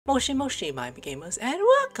Moshi my gamers, and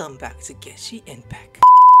welcome back to Genshin Impact.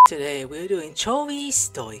 Today we're doing Chiori's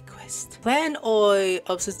story quest. Plan or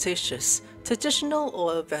ostentatious, traditional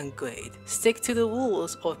or avant-garde, stick to the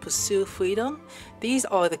rules or pursue freedom? These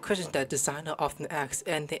are the questions that designers often ask,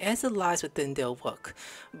 and the answer lies within their work.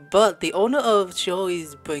 But the owner of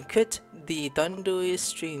Chiori's banquet, the thunderous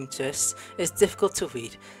stream dress, is difficult to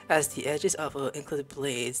read, as the edges of her included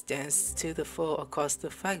blades dance to the fur across the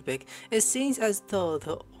fabric. It seems as though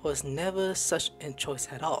there was never such a choice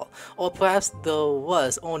at all, or perhaps there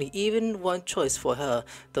was only even one choice for her,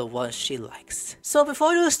 the one she likes. So before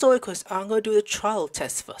I do the story quest, I'm gonna do the trial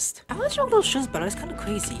test first. I like those shoes, but it's kind of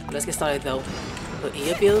crazy. Let's get started though. Her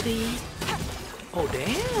E ability. Oh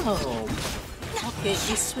damn. Okay,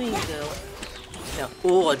 you swing though. Now,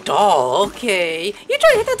 oh, a doll. Okay, you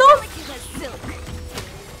trying to hit the doll?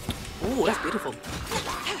 Oh, that's beautiful.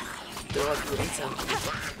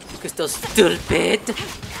 Crystal stupid.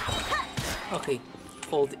 Okay,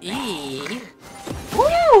 hold E.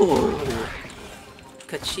 Woo!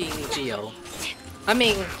 Kaching Geo. I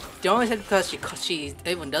mean, the only said because she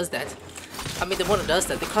everyone does that. I mean, the one who does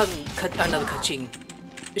that, they call him another Kaching,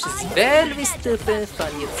 which is very stupid and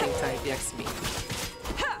funny at the same time, if you ask me.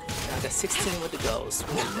 Now I got 16 more to go.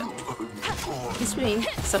 Swing at them. Okay, swing.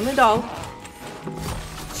 Summon doll.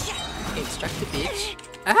 Okay, distract the bitch.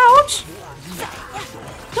 Ouch!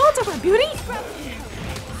 Don't talk about beauty!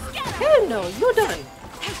 Hell no, you're done!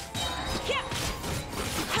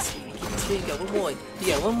 So you got one more. You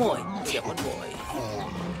got one more. You got one more.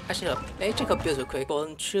 Actually, no. Let me check out builds real quick.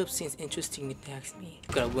 Fallen Troop seems interesting if you ask me.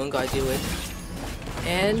 Got a one guy do it.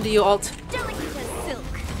 And you alt. Yeah,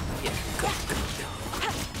 go.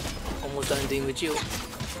 Almost done doing with you.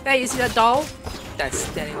 Hey, you see that doll? That's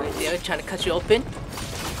standing right there trying to cut you open.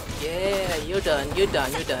 Yeah, you're done.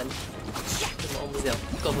 Almost there.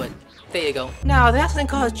 Go for it. There you go. Now, there's something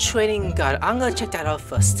called a training guide. I'm gonna check that out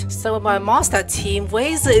first. So with my monster team,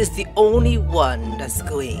 Razor is the only one that's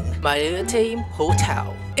green. My little team,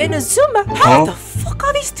 Hotel. In Azuma, how the fuck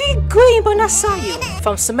are these three green but not Sayu?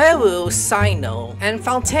 From Sumeru, Sino. And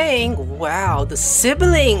Fontaine, wow, the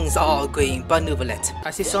siblings are all green but Nouvellette.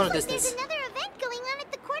 I see someone in the distance. There's another event going on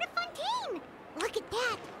at the court of Fontaine. Look at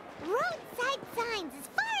that. Roadside signs as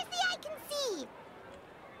far as the eye can see.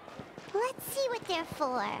 Let's see what they're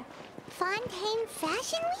for. Fontaine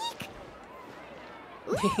Fashion Week?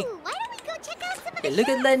 Ooh, why don't we go check out some of the Hey, look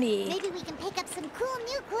at Lyney. Maybe we can pick up some cool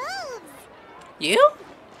new clothes. You?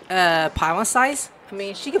 Paimon size? I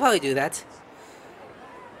mean, she could probably do that.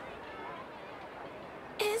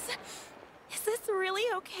 Is this really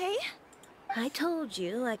okay? I told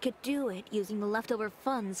you I could do it using the leftover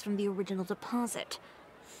funds from the original deposit.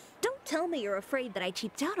 Don't tell me you're afraid that I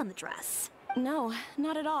cheaped out on the dress. No,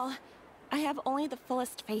 not at all. I have only the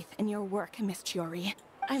fullest faith in your work, Miss Chiori.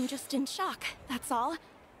 I'm just in shock, that's all.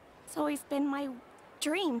 It's always been my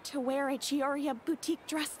dream to wear a Chiori boutique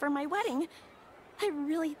dress for my wedding. I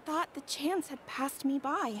really thought the chance had passed me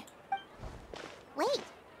by. Wait,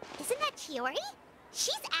 isn't that Chiori?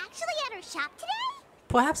 She's actually at her shop today?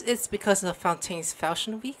 Perhaps it's because of Fontaine's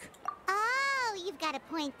Fashion Week? Oh, you've got a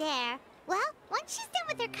point there. Well, once she's done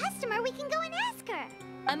with her customer, we can go and ask her.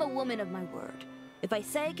 I'm a woman of my word. If I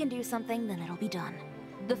say I can do something, then it'll be done.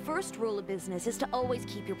 The first rule of business is to always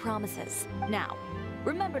keep your promises. Now,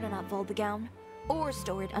 remember to not fold the gown, or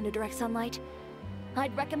store it under direct sunlight.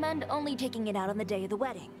 I'd recommend only taking it out on the day of the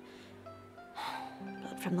wedding.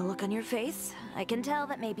 But from the look on your face, I can tell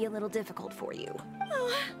that may be a little difficult for you.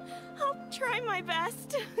 Oh, I'll try my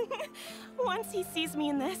best. Once he sees me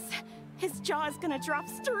in this, his jaw is gonna drop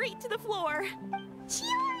straight to the floor.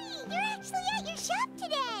 Chiori, you're actually at your shop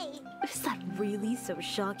today. Is that really so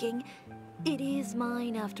shocking? It is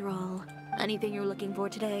mine, after all. Anything you're looking for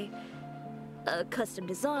today? A custom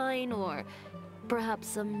design, or perhaps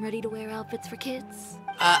some ready-to-wear outfits for kids?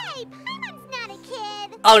 Hey, Paimon's not a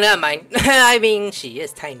kid. Oh, never mind. I mean, she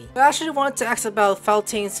is tiny. I actually wanted to ask about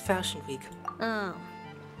Fontaine's Fashion Week. Oh,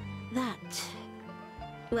 that.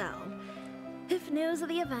 Well, if news of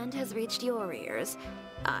the event has reached your ears,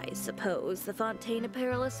 I suppose the Fontaine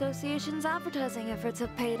Apparel Association's advertising efforts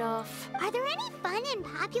have paid off. Are there any fun and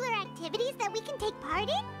popular activities that we can take part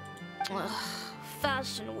in? Ugh,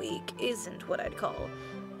 Fashion Week isn't what I'd call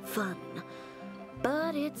fun.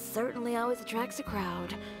 But it certainly always attracts a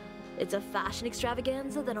crowd. It's a fashion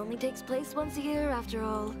extravaganza that only takes place once a year, after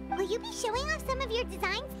all. Will you be showing off some of your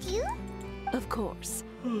designs too? Of course.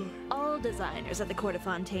 All designers at the Court of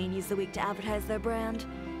Fontaine use the week to advertise their brand.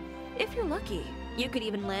 If you're lucky, you could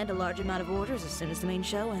even land a large amount of orders as soon as the main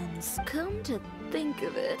show ends. Come to think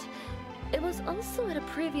of it, it was also at a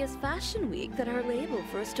previous fashion week that our label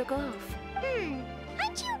first took off.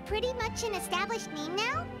 Aren't you pretty much an established name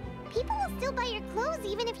now? People will still buy your clothes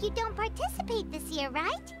even if you don't participate this year,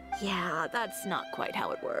 right? Yeah, that's not quite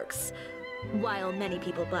how it works. While many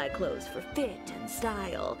people buy clothes for fit and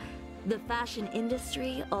style, the fashion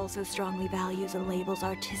industry also strongly values a label's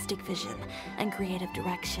artistic vision and creative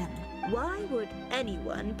direction. Why would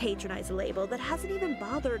anyone patronize a label that hasn't even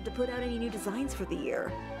bothered to put out any new designs for the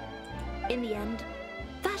year? In the end,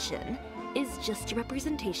 fashion is just a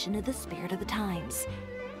representation of the spirit of the times.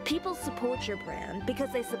 People support your brand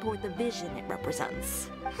because they support the vision it represents.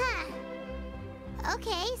 Huh.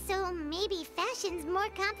 Okay, so maybe fashion's more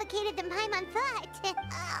complicated than Paimon thought.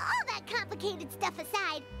 All that complicated stuff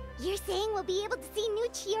aside, you're saying we'll be able to see new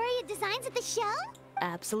Chiori designs at the show?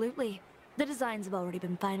 Absolutely. The designs have already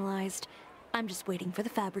been finalized. I'm just waiting for the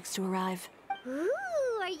fabrics to arrive. Ooh,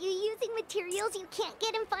 are you using materials you can't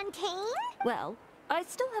get in Fontaine? Well, I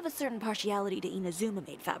still have a certain partiality to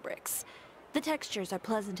Inazuma-made fabrics. The textures are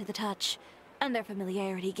pleasant to the touch, and their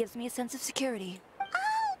familiarity gives me a sense of security.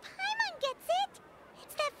 Oh, Paimon gets it!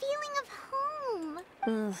 It's that feeling of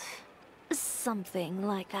home. Ugh, something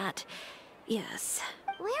like that. Yes.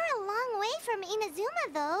 We're a long way from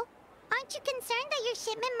Inazuma, though. Aren't you concerned that your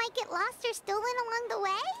shipment might get lost or stolen along the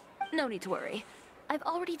way? No need to worry. I've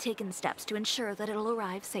already taken steps to ensure that it'll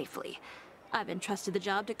arrive safely. I've entrusted the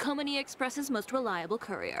job to Komani Express's most reliable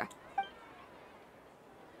courier.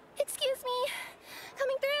 Excuse me.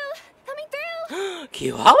 Coming through. Coming through.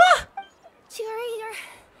 Chihuahua? Chiori,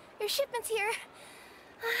 your shipment's here.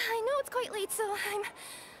 I know it's quite late, so I'm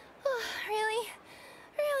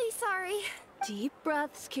really sorry. Deep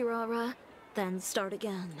breaths, Kirara. Then start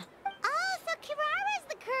again. Oh, so Kirara's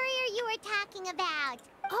the courier you were talking about.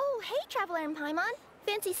 Oh, hey, Traveler and Paimon.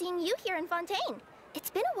 Fancy seeing you here in Fontaine.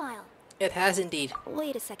 It's been a while. It has indeed.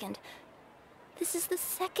 Wait a second. This is the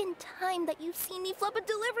second time that you've seen me flub a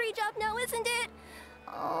delivery job now, isn't it?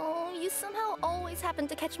 Oh, you somehow always happen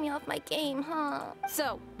to catch me off my game, huh?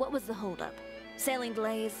 So, what was the holdup? Sailing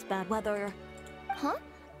delays, bad weather? Huh?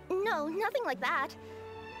 No, nothing like that.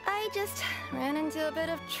 I just ran into a bit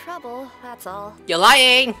of trouble, that's all. You're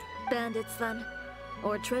lying! Bandits, then?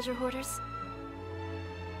 Or treasure hoarders?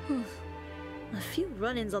 A few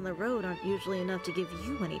run-ins on the road aren't usually enough to give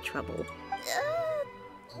you any trouble.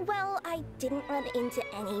 Well, I didn't run into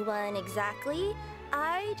anyone exactly.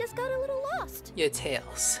 I just got a little lost. Your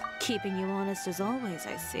tails. Keeping you honest as always,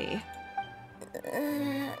 I see.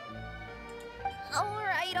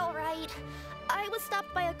 Alright. I was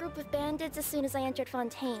stopped by a group of bandits as soon as I entered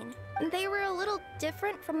Fontaine. They were a little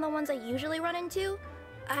different from the ones I usually run into.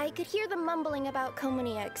 I could hear them mumbling about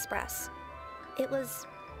Komani Express. It was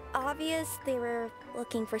obvious they were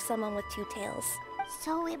looking for someone with two tails.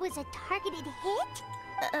 So it was a targeted hit?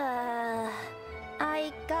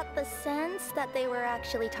 I got the sense that they were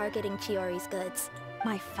actually targeting Chiori's goods.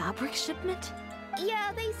 My fabric shipment?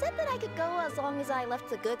 Yeah, they said that I could go as long as I left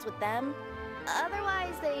the goods with them.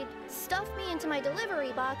 Otherwise, they'd stuff me into my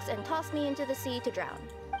delivery box and toss me into the sea to drown.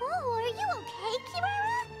 Oh, are you okay,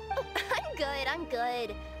 Kirara? Oh, I'm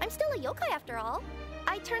good. I'm still a yokai after all.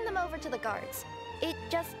 I turned them over to the guards. It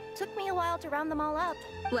just took me a while to round them all up.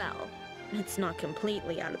 Well, it's not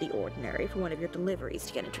completely out of the ordinary for one of your deliveries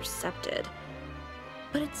to get intercepted.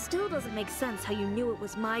 But it still doesn't make sense how you knew it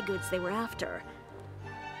was my goods they were after.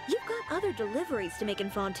 You've got other deliveries to make in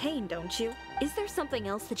Fontaine, don't you? Is there something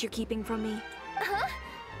else that you're keeping from me? Huh?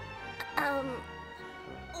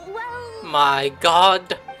 Well... My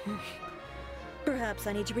god. Perhaps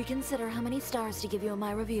I need to reconsider how many stars to give you in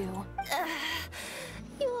my review.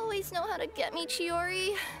 You always know how to get me,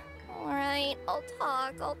 Chiori. Alright,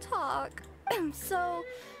 I'll talk. So,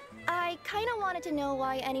 I kinda wanted to know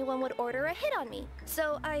why anyone would order a hit on me,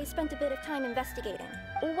 so I spent a bit of time investigating.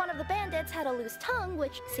 One of the bandits had a loose tongue,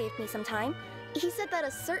 which saved me some time. He said that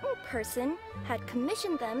a certain person had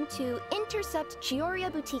commissioned them to intercept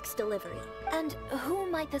Chiori Boutique's delivery. And who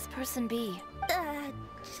might this person be?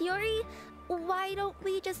 Chiori, why don't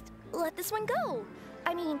we just let this one go?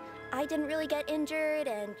 I mean, I didn't really get injured,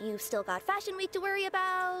 and you've still got Fashion Week to worry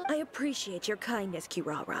about. I appreciate your kindness,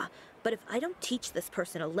 Kirara, but if I don't teach this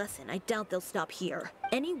person a lesson, I doubt they'll stop here.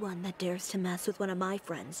 Anyone that dares to mess with one of my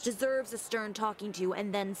friends deserves a stern talking to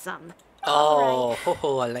and then some. Oh,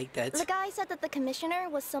 I like that. The guy said that the commissioner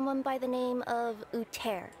was someone by the name of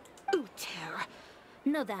Uther. Uther.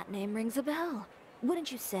 No, that name rings a bell.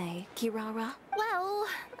 Wouldn't you say, Kirara? Well,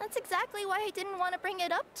 that's exactly why I didn't want to bring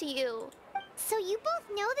it up to you. So you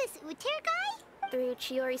both know this Uther guy? Through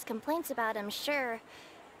Chiori's complaints about him, sure.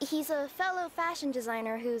 He's a fellow fashion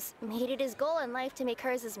designer who's made it his goal in life to make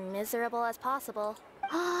hers as miserable as possible.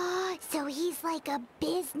 So he's like a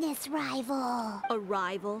business rival. A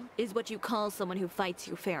rival is what you call someone who fights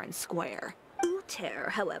you fair and square. Uther,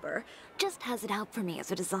 however, just has it out for me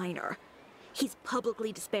as a designer. He's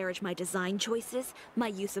publicly disparaged my design choices, my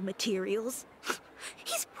use of materials.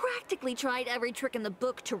 He's practically tried every trick in the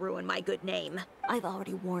book to ruin my good name. I've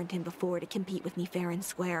already warned him before to compete with me fair and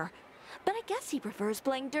square, but I guess he prefers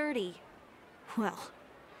playing dirty. Well,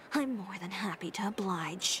 I'm more than happy to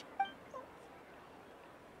oblige.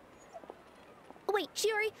 Wait,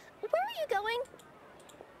 Chiori, where are you going?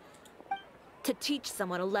 To teach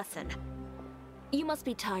someone a lesson. You must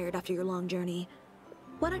be tired after your long journey.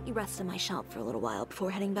 Why don't you rest in my shop for a little while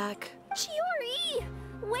before heading back? Chiori!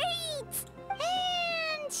 Wait!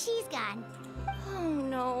 And she's gone. Oh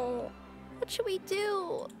no. What should we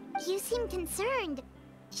do? You seem concerned.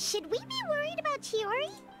 Should we be worried about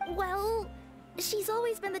Chiori? Well, she's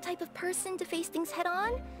always been the type of person to face things head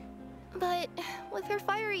on. But with her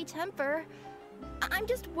fiery temper, I'm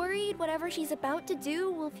just worried whatever she's about to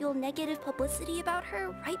do will feel negative publicity about her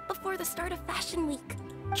right before the start of Fashion Week.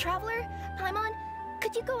 Traveler, Paimon,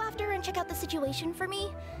 could you go after her and check out the situation for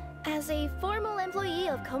me? As a formal employee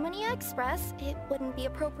of Komonia Express, it wouldn't be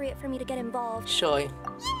appropriate for me to get involved. Sure.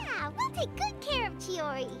 Yeah, we'll take good care of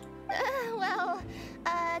Chiori.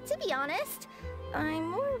 To be honest, I'm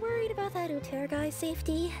more worried about that Uther guy's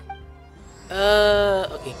safety.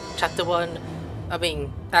 Okay.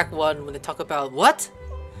 Act 1, when they talk about what?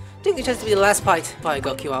 I think it has to be the last part by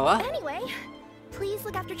Gokiwawa. Anyway, please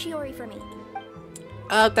look after Chiori for me.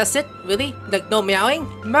 That's it? Really? Like, no meowing?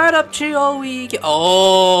 Murder up Chiori.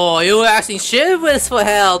 Oh, you were asking shivers for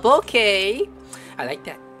help. Okay. I like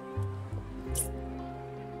that.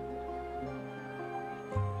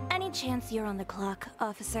 Any chance you're on the clock,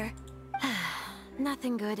 officer?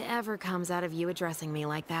 Nothing good ever comes out of you addressing me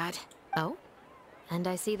like that. Oh? And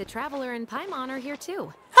I see the Traveler and Paimon are here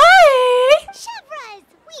too. Hi! Chevras,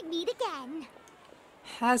 we meet again.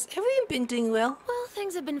 Has everyone been doing well? Well,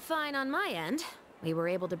 things have been fine on my end. We were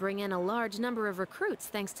able to bring in a large number of recruits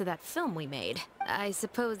thanks to that film we made. I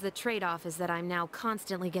suppose the trade-off is that I'm now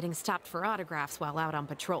constantly getting stopped for autographs while out on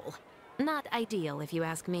patrol. Not ideal, if you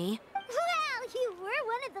ask me. Well, you were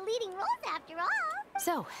one of the leading roles after all.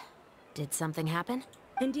 So, did something happen?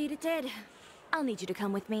 Indeed it did. I'll need you to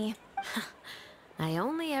come with me. I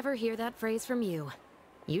only ever hear that phrase from you.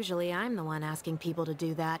 Usually I'm the one asking people to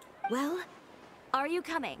do that. Well, are you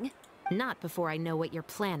coming? Not before I know what you're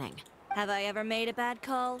planning. Have I ever made a bad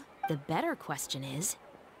call? The better question is,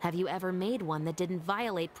 have you ever made one that didn't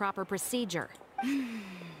violate proper procedure?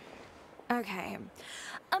 Okay.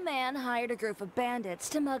 A man hired a group of bandits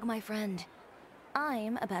to mug my friend.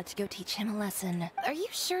 I'm about to go teach him a lesson. Are you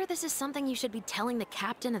sure this is something you should be telling the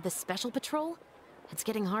captain of the Special Patrol? It's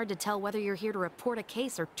getting hard to tell whether you're here to report a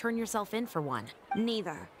case or turn yourself in for one.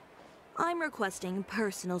 Neither. I'm requesting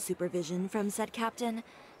personal supervision from said captain,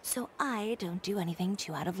 so I don't do anything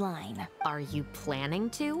too out of line. Are you planning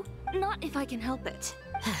to? Not if I can help it.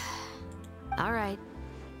 All right.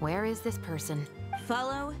 Where is this person?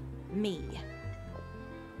 Follow me.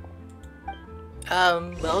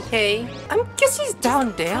 Well, okay. I guess he's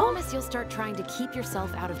down there. Promise you'll start trying to keep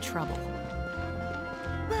yourself out of trouble.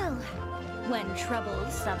 Well, when trouble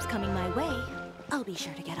stops coming my way, I'll be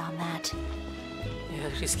sure to get on that. Yeah,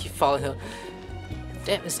 just keep following her.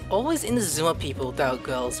 Damn, it's always in the Zuma people that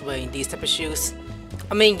girls wearing these type of shoes.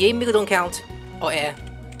 I mean, Yamigo don't count. Or air.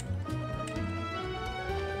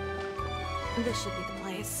 This should be the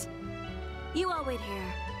place. You all wait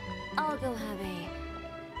here. I'll go have a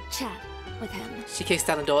chat with him. She kicks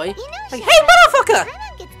down the door. You know, Like, Chevra, hey, motherfucker!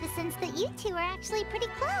 Paimon gets the sense that you two are actually pretty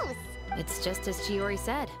close. It's just as Chiori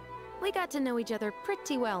said. We got to know each other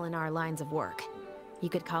pretty well in our lines of work. You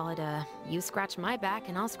could call it a you scratch my back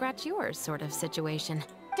and I'll scratch yours sort of situation.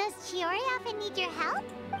 Does Chiori often need your help?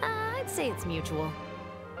 I'd say it's mutual.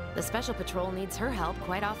 The Special Patrol needs her help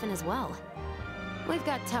quite often as well. We've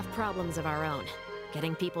got tough problems of our own.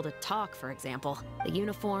 Getting people to talk, for example. The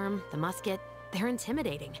uniform, the musket, they're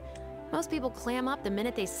intimidating. Most people clam up the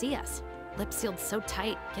minute they see us. Lips sealed so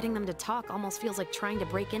tight, getting them to talk almost feels like trying to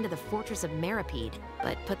break into the fortress of Meripede.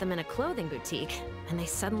 But put them in a clothing boutique, and they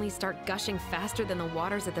suddenly start gushing faster than the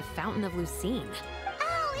waters at the Fountain of Lucine.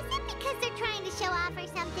 Oh, is it because they're trying to show off or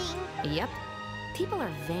something? Yep. People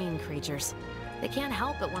are vain creatures. They can't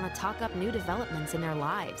help but want to talk up new developments in their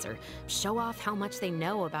lives, or show off how much they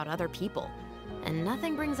know about other people. And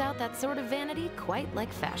nothing brings out that sort of vanity quite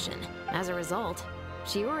like fashion. As a result,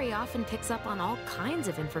 Chiori often picks up on all kinds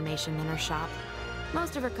of information in her shop.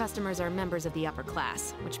 Most of her customers are members of the upper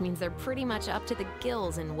class, which means they're pretty much up to the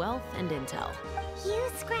gills in wealth and intel. You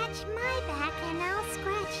scratch my back and I'll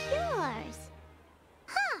scratch yours.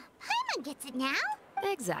 Paimon gets it now.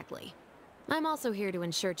 Exactly. I'm also here to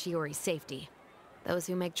ensure Chiori's safety. Those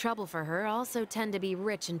who make trouble for her also tend to be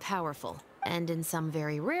rich and powerful. And in some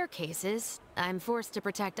very rare cases, I'm forced to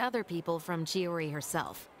protect other people from Chiori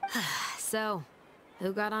herself. So,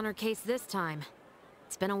 who got on her case this time?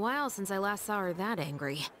 It's been a while since I last saw her that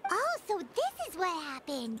angry. Oh, so this is what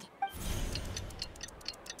happened.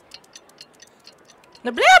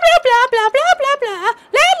 Blah blah blah blah blah blah blah.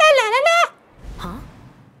 La la la la la. Huh?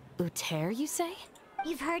 Uther, you say?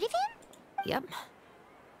 You've heard of him? Yep.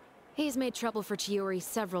 He's made trouble for Chiori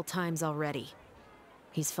several times already.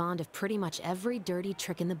 He's fond of pretty much every dirty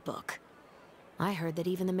trick in the book. I heard that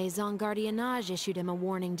even the Maison Gardiennage issued him a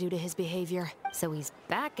warning due to his behavior. So he's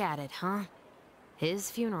back at it, huh? His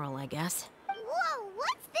funeral, I guess. Whoa,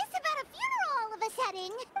 what's this about a funeral all of a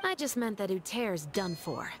sudden? I just meant that Uther's done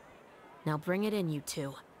for. Now bring it in, you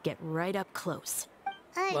two. Get right up close.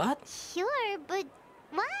 What? Sure, but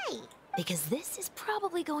why? Because this is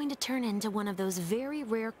probably going to turn into one of those very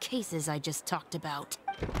rare cases I just talked about.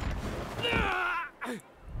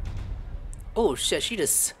 Oh shit, she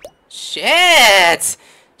just... Shit!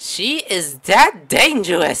 She is that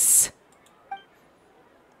dangerous!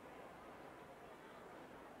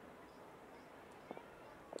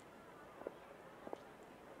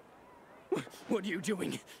 What are you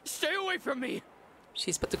doing? Stay away from me!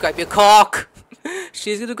 She's about to grab your cock!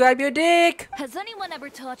 She's gonna grab your dick! Has anyone ever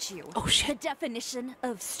taught you Oh the shit! definition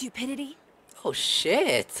of stupidity? Oh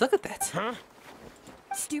shit! Look at that! Huh?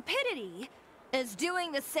 Stupidity is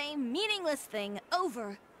doing the same meaningless thing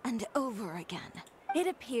over and over again. It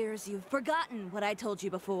appears you've forgotten what I told you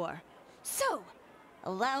before. So,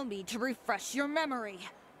 allow me to refresh your memory.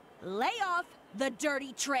 Lay off the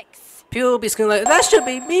dirty tricks. Pube's gonna like, that should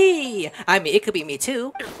be me! I mean, it could be me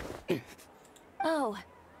too. Oh,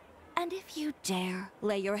 and if you dare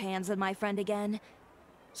lay your hands on my friend again,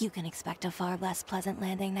 you can expect a far less pleasant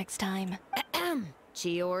landing next time.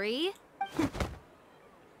 Chiori?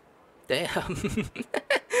 Damn.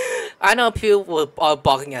 I know people are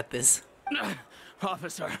barking at this.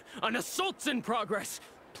 Officer, an assault's in progress!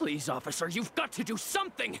 Please, officer, you've got to do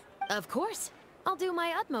something! Of course. I'll do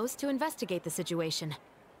my utmost to investigate the situation.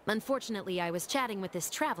 Unfortunately, I was chatting with this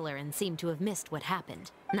traveler and seemed to have missed what happened.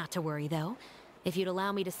 Not to worry, though. If you'd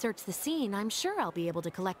allow me to search the scene, I'm sure I'll be able to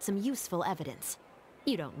collect some useful evidence.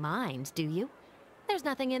 You don't mind, do you? There's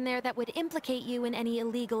nothing in there that would implicate you in any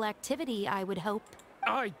illegal activity, I would hope.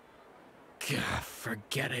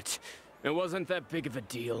 Forget it. It wasn't that big of a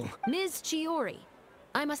deal. Ms. Chiori,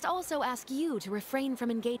 I must also ask you to refrain from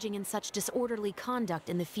engaging in such disorderly conduct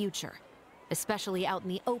in the future. Especially out in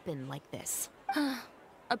the open like this.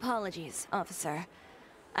 Apologies, officer.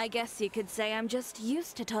 I guess you could say I'm just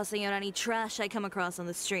used to tossing out any trash I come across on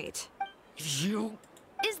the street. You...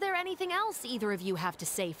 Is there anything else either of you have to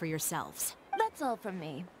say for yourselves? That's all from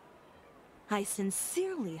me. I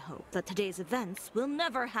sincerely hope that today's events will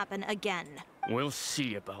never happen again. We'll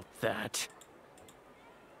see about that.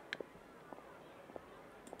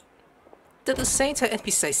 They're the same type of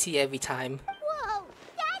NPCs I see every time. Whoa,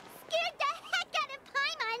 that scared the heck out of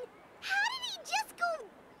Paimon. How did he just go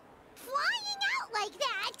flying out like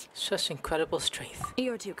that? Such incredible strength.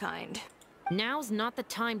 You're too kind. Now's not the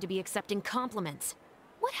time to be accepting compliments.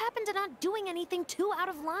 What happened to not doing anything too out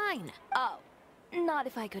of line? Oh, not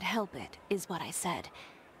if I could help it, is what I said.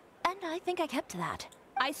 And I think I kept to that.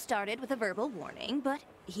 I started with a verbal warning, but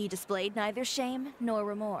he displayed neither shame nor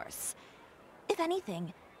remorse. If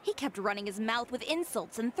anything, he kept running his mouth with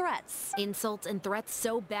insults and threats. Insults and threats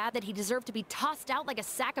so bad that he deserved to be tossed out like a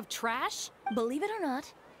sack of trash? Believe it or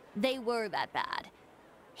not, they were that bad.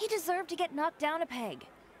 He deserved to get knocked down a peg.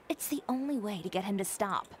 It's the only way to get him to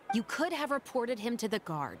stop. You could have reported him to the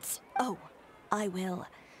guards. Oh, I will.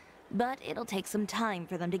 But it'll take some time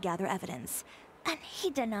for them to gather evidence. And he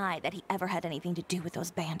denied that he ever had anything to do with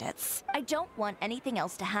those bandits. I don't want anything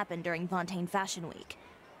else to happen during Fontaine Fashion Week.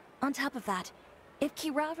 On top of that, if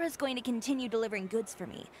Kirara is going to continue delivering goods for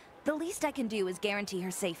me, the least I can do is guarantee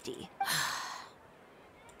her safety.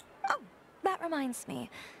 Oh, that reminds me.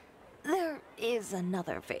 There is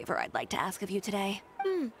another favor I'd like to ask of you today.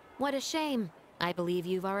 What a shame. I believe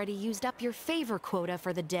you've already used up your favor quota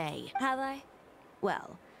for the day. Have I?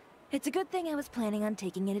 Well, it's a good thing I was planning on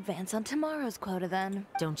taking an advance on tomorrow's quota then.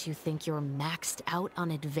 Don't you think you're maxed out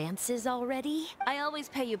on advances already? I always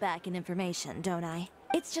pay you back in information, don't I?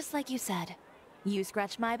 It's just like you said. You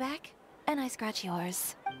scratch my back, and I scratch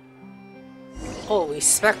yours. Oh, you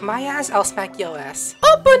smack my ass, I'll smack your ass.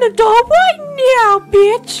 Open the door right now,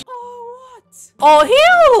 bitch! Oh, what? Oh,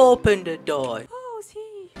 he'll open the door. Oh,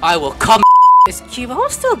 he? I will come. Is Kiro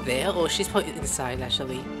still there, or she's probably inside,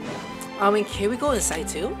 actually? I mean, can we go inside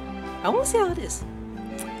too? I want to see how it is.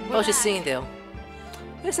 Oh, she's singing though.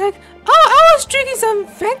 It's like, oh, I was drinking some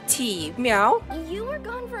venti. Meow. You were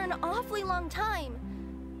gone for an awfully long time.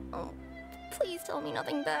 Oh, please tell me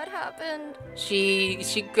nothing bad happened.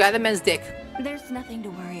 She grabbed the man's dick. There's nothing to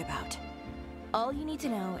worry about. All you need to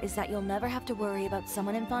know is that you'll never have to worry about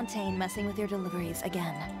someone in Fontaine messing with your deliveries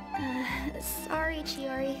again. Sorry,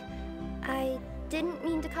 Chiori. I didn't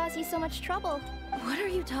mean to cause you so much trouble. What are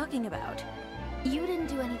you talking about? You didn't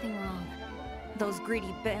do anything wrong. Those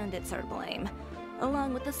greedy bandits are to blame,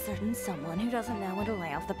 along with a certain someone who doesn't know when to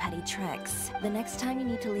lay off the petty tricks. The next time you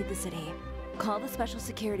need to leave the city, call the Special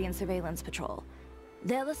Security and Surveillance Patrol.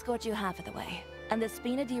 They'll escort you half of the way, and the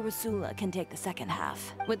Spina di Rusula can take the second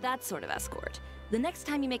half. With that sort of escort, the next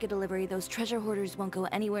time you make a delivery, those treasure hoarders won't go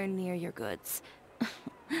anywhere near your goods.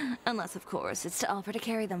 Unless, of course, it's to offer to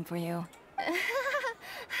carry them for you.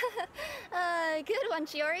 Good one,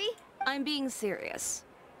 Chiori. I'm being serious.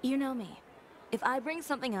 You know me. If I bring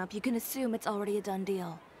something up, you can assume it's already a done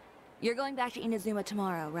deal. You're going back to Inazuma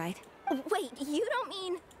tomorrow, right? Wait, you don't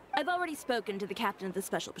mean... I've already spoken to the captain of the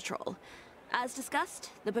Special Patrol. As discussed,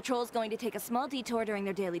 the patrol's going to take a small detour during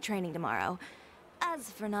their daily training tomorrow. As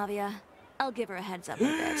for Navia, I'll give her a heads up in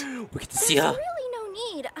a bit. We get to see her. There's really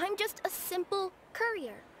no need. I'm just a simple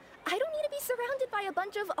courier. I don't need to be surrounded by a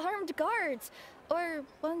bunch of armed guards. Or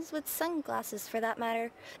ones with sunglasses, for that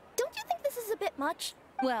matter. Don't you think this is a bit much?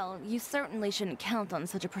 Well, you certainly shouldn't count on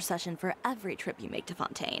such a procession for every trip you make to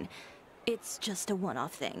Fontaine. It's just a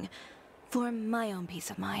one-off thing, for my own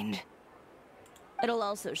peace of mind. It'll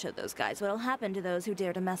also show those guys what'll happen to those who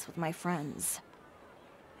dare to mess with my friends.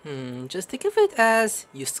 Just think of it as,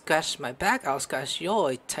 you scratch my back, I'll scratch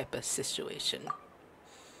your type of situation.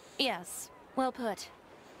 Yes, well put.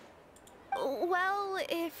 Well,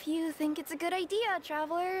 if you think it's a good idea,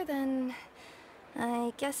 Traveler, then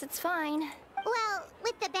I guess it's fine. Well,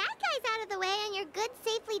 with the bad guys out of the way and your goods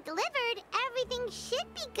safely delivered, everything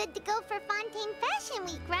should be good to go for Fontaine Fashion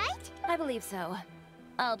Week, right? I believe so.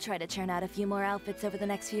 I'll try to churn out a few more outfits over the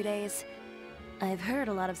next few days. I've heard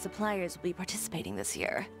a lot of suppliers will be participating this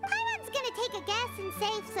year. Paimon's gonna take a guess and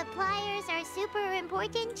say suppliers are super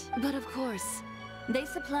important. But of course, they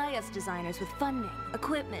supply us designers with funding,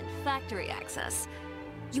 equipment, factory access.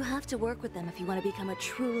 You have to work with them if you want to become a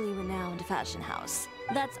truly renowned fashion house.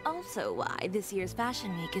 That's also why this year's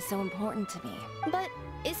Fashion Week is so important to me. But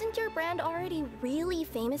isn't your brand already really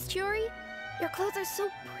famous, Chiori? Your clothes are so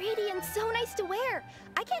pretty and so nice to wear.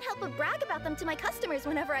 I can't help but brag about them to my customers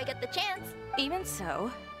whenever I get the chance. Even so,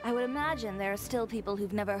 I would imagine there are still people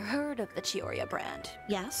who've never heard of the Chiori brand,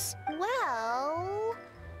 yes? Well...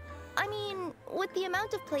 I mean, with the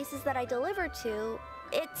amount of places that I deliver to,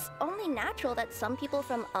 it's only natural that some people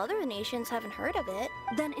from other nations haven't heard of it.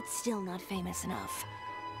 Then it's still not famous enough.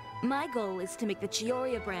 My goal is to make the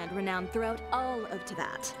Chiori brand renowned throughout all of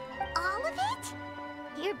Teyvat. All of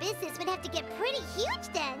it? Your business would have to get pretty huge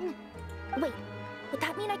then. Wait, would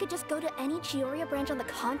that mean I could just go to any Chiori branch on the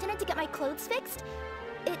continent to get my clothes fixed?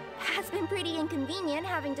 It has been pretty inconvenient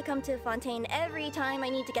having to come to Fontaine every time I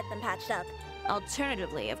need to get them patched up.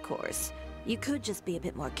 Alternatively, of course, you could just be a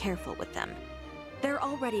bit more careful with them. They're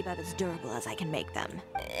already about as durable as I can make them.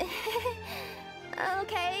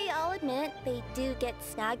 Okay, I'll admit, they do get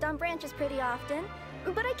snagged on branches pretty often.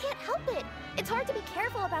 But I can't help it. It's hard to be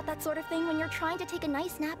careful about that sort of thing when you're trying to take a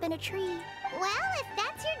nice nap in a tree. Well, if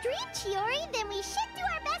that's your dream, Chiori, then we should do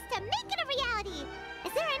our best to make it a reality.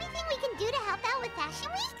 Is there anything we can do to help out with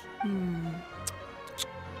Fashion Week?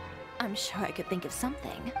 I'm sure I could think of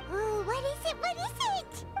something. Ooh, what is it? What is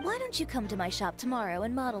it? Why don't you come to my shop tomorrow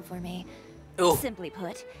and model for me? Oh. Simply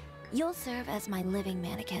put, you'll serve as my living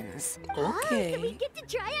mannequins. Okay. Oh, so we get to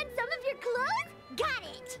try on some of your clothes? Got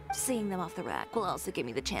it! Seeing them off the rack will also give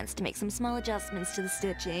me the chance to make some small adjustments to the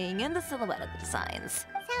stitching and the silhouette of the designs.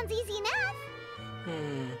 Sounds easy enough.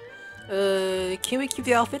 Can we keep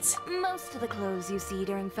the outfits? Most of the clothes you see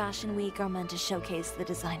during Fashion Week are meant to showcase the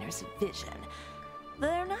designer's vision.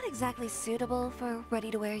 They're not exactly suitable for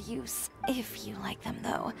ready-to-wear use. If you like them,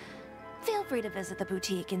 though, feel free to visit the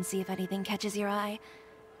boutique and see if anything catches your eye.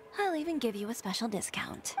 I'll even give you a special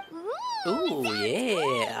discount. Ooh,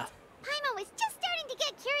 yeah. Paimon was just starting to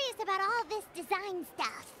get curious about all this design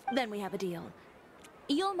stuff. Then we have a deal.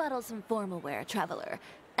 You'll model some formal wear, Traveler,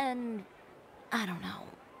 and I don't know.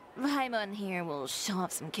 Paimon here will show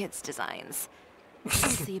off some kids' designs. I'll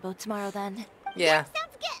see you both tomorrow then. Yeah.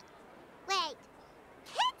 Sounds good. Wait,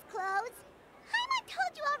 kids' clothes? Paimon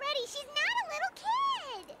told you already she's not a little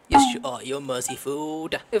kid. Yes, you are. You're mercy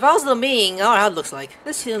food. If I was the mean, I don't know how it looks like.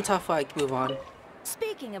 Let's see them top five. Move on.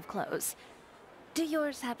 Speaking of clothes, do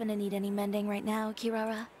yours happen to need any mending right now,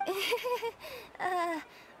 Kirara?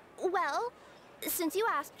 Well, since you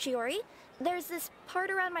asked, Chiori, there's this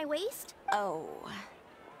part around my waist. Oh,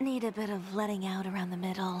 need a bit of letting out around the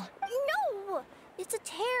middle. No! It's a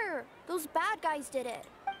tear. Those bad guys did it.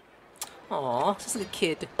 Aw, just like a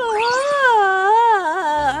kid.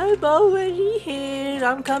 Ah, I'm already here.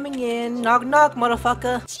 I'm coming in. Knock knock,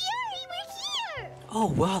 motherfucker. Chiori, we're here! Oh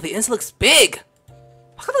wow, the insect looks big.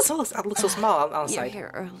 How come this looks so small You're outside?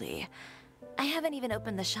 here early. I haven't even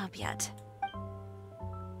opened the shop yet.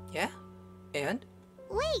 Yeah? And?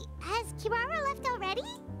 Wait, has Kirara left already?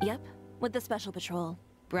 Yep, with the special patrol.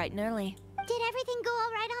 Bright and early. Did everything go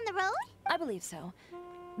all right on the road? I believe so.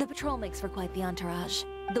 The patrol makes for quite the entourage.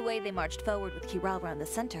 The way they marched forward with Kirara in the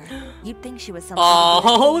center, you'd think she was something.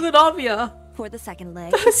 Oh, the Navia! For the second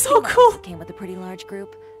leg, That is so Navia cool! came with a pretty large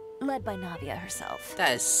group, led by Navia herself.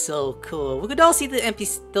 That is so cool. We could all see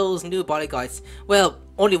those new bodyguards. Well,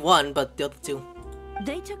 only one, but the other two.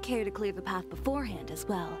 They took care to clear the path beforehand as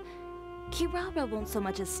well. Kirara won't so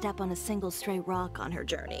much as step on a single stray rock on her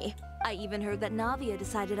journey. I even heard that Navia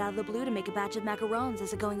decided out of the blue to make a batch of macarons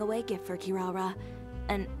as a going-away gift for Kirara.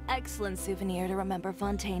 An excellent souvenir to remember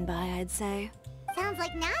Fontaine by, I'd say. Sounds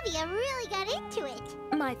like Navia really got into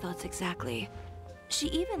it. My thoughts exactly. She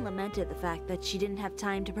even lamented the fact that she didn't have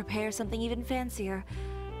time to prepare something even fancier.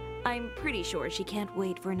 I'm pretty sure she can't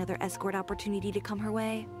wait for another escort opportunity to come her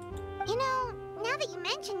way. You know, now that you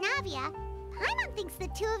mention Navia, Paimon thinks the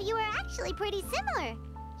two of you are actually pretty similar.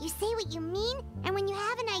 You say what you mean, and when you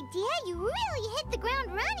have an idea, you really hit the ground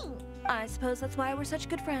running. I suppose that's why we're such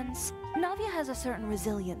good friends. Navia has a certain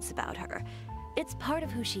resilience about her. It's part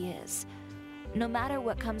of who she is. No matter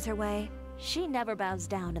what comes her way, she never bows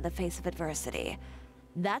down in the face of adversity.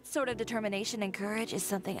 That sort of determination and courage is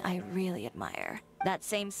something I really admire. That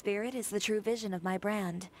same spirit is the true vision of my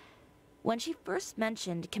brand. When she first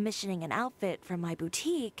mentioned commissioning an outfit from my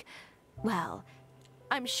boutique, well,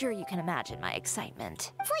 I'm sure you can imagine my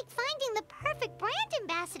excitement. It's like finding the perfect brand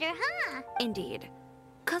ambassador, huh? Indeed.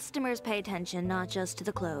 Customers pay attention not just to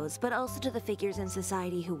the clothes, but also to the figures in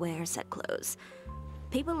society who wear said clothes.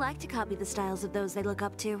 People like to copy the styles of those they look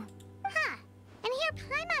up to. Huh. And here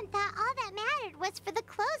Paimon thought all that mattered was for the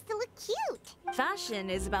clothes to look cute. Fashion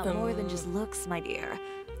is about more than just looks, my dear.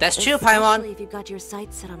 That's true, Especially Paimon. if you've got your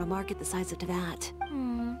sights set on a market the size of that.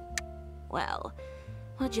 Well,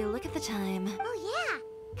 would you look at the time? Oh yeah.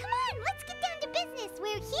 Come on, let's get down to business.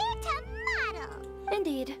 We're here to model.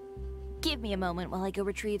 Indeed. Give me a moment while I go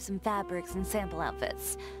retrieve some fabrics and sample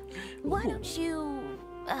outfits. Why don't you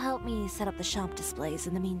help me set up the shop displays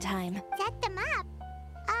in the meantime? Set them up?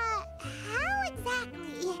 How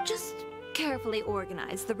exactly? Just carefully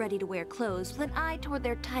organize the ready-to-wear clothes with an eye toward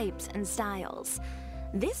their types and styles.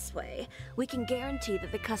 This way, we can guarantee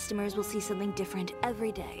that the customers will see something different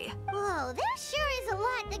every day. Whoa, there sure is a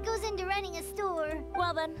lot that goes into running a store.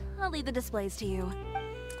 Well then, I'll leave the displays to you.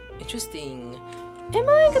 Interesting. Am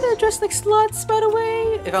I gonna dress like sluts, by the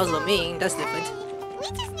way? If I was with me, that's different. We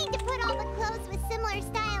just need to put all the clothes with similar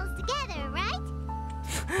styles together, right?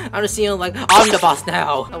 I'm just seeing like, I'm the boss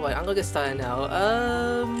now. Oh wait, I'm gonna get started now.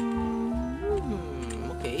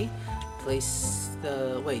 Okay. Place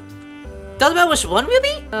the, wait. Doesn't matter which one,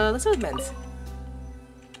 really? Let's do men's.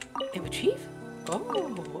 And retrieve?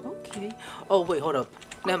 Oh, okay. Oh wait, hold up.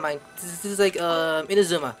 Never mind. This is like,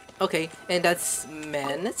 Inazuma. Okay, and that's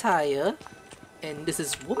man attire. And this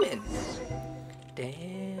is woman.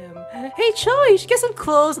 Damn. Hey, Chiori, you should get some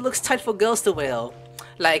clothes that looks tight for girls to wear.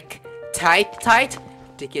 Like, tight,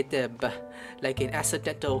 to get them, like an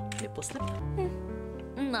accidental nipple slip.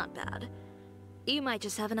 Not bad. You might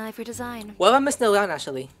just have an eye for design. Well, I'm missing around,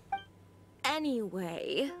 actually.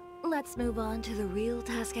 Anyway, let's move on to the real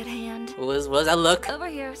task at hand. What does that look? Over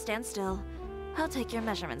here, stand still. I'll take your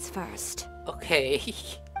measurements first. Okay.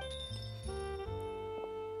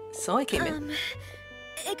 So I came in.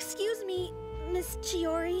 Excuse me, Miss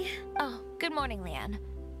Chiori. Oh, good morning, Leanne.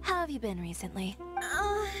 How have you been recently?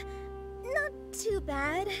 Not too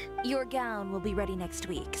bad. Your gown will be ready next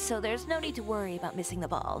week, so there's no need to worry about missing the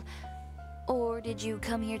ball. Or did you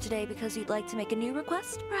come here today because you'd like to make a new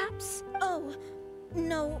request, perhaps? Oh,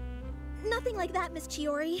 no. Nothing like that, Miss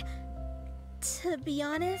Chiori. To be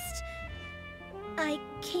honest, I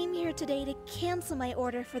came here today to cancel my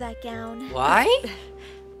order for that gown. Why?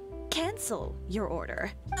 Cancel your order.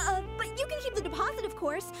 But you can keep the deposit, of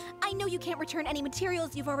course. I know you can't return any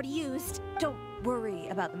materials you've already used. Don't worry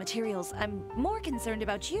about the materials. I'm more concerned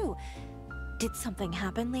about you. Did something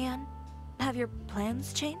happen, Leanne? Have your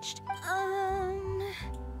plans changed?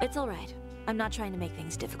 It's alright. I'm not trying to make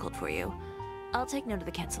things difficult for you. I'll take note of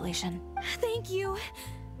the cancellation. Thank you.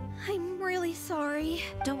 I'm really sorry.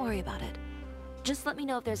 Don't worry about it. Just let me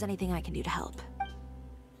know if there's anything I can do to help.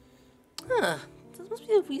 Huh. There must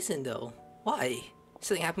be a reason though. Why?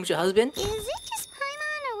 Something happened with your husband? Is it just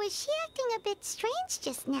Paimon, or was she acting a bit strange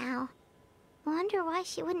just now? Wonder why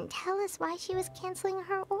she wouldn't tell us why she was canceling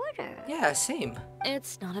her order. Yeah, same.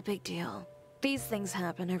 It's not a big deal. These things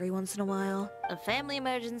happen every once in a while. A family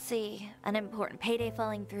emergency, an important payday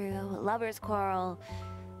falling through, a lover's quarrel,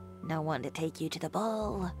 no one to take you to the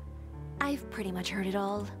ball. I've pretty much heard it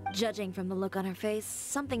all. Judging from the look on her face,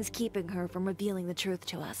 something's keeping her from revealing the truth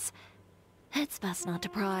to us. It's best not to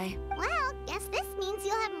pry. Well, guess this means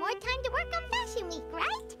you'll have more time to work on Fashion Week,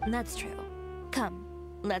 right? That's true. Come,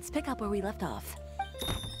 let's pick up where we left off.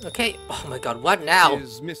 Okay. Oh my god, what now?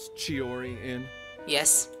 Is Miss Chiori in?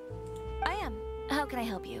 Yes. I am. How can I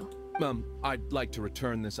help you? I'd like to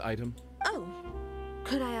return this item. Oh.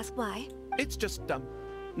 Could I ask why? It's just,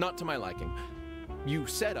 not to my liking. You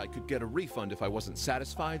said I could get a refund if I wasn't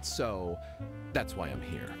satisfied, so that's why I'm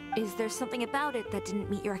here. Is there something about it that didn't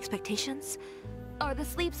meet your expectations? Are the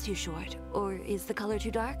sleeves too short? Or is the color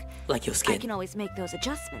too dark? Like your skin. I can always make those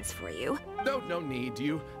adjustments for you. No need.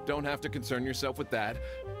 You don't have to concern yourself with that.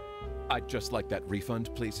 I'd just like that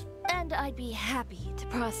refund, please. And I'd be happy to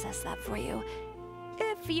process that for you.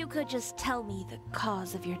 If you could just tell me the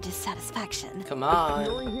cause of your dissatisfaction. Come on.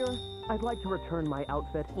 Chiori here. I'd like to return my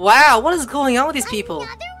outfit. Wow, what is going on with these people?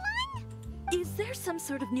 Another one? Is there some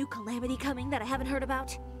sort of new calamity coming that I haven't heard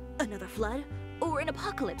about? Another flood? Or an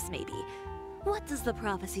apocalypse, maybe? What does the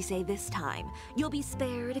prophecy say this time? You'll be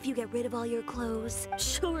spared if you get rid of all your clothes?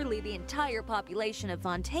 Surely the entire population of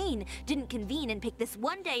Fontaine didn't convene and pick this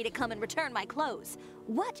one day to come and return my clothes.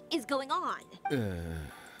 What is going on?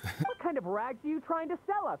 What kind of rags are you trying to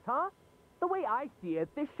sell us, huh? The way I see it,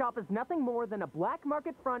 this shop is nothing more than a black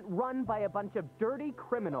market front run by a bunch of dirty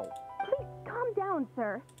criminals. Please calm down,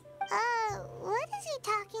 sir. What is he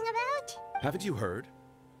talking about? Haven't you heard?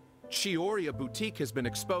 Chiori Boutique has been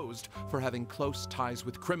exposed for having close ties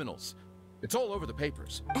with criminals. It's all over the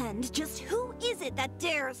papers. And just who is it that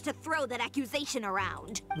dares to throw that accusation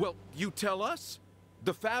around? Well, you tell us.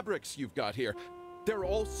 The fabrics you've got here, they're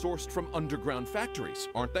all sourced from underground factories,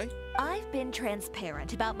 aren't they? I've been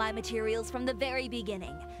transparent about my materials from the very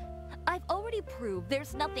beginning. I've already proved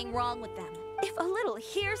there's nothing wrong with them. If a little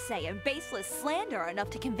hearsay and baseless slander are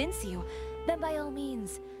enough to convince you, then by all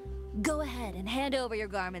means, go ahead and hand over your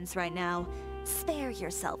garments right now. Spare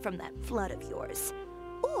yourself from that flood of yours.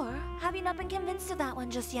 Or have you not been convinced of that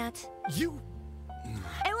one just yet? You...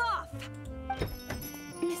 Elof!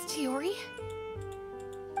 Miss Chiori?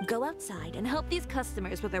 Go outside and help these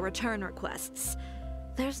customers with their return requests.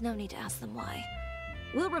 There's no need to ask them why.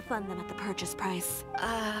 We'll refund them at the purchase price.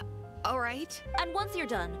 Alright. And once you're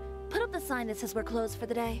done, put up the sign that says we're closed for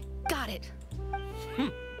the day. Got it.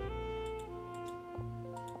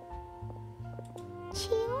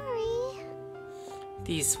 Chiori.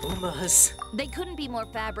 These rumors. They couldn't be more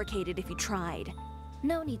fabricated if you tried.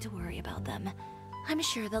 No need to worry about them. I'm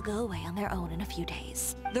sure they'll go away on their own in a few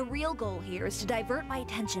days. The real goal here is to divert my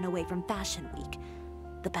attention away from Fashion Week.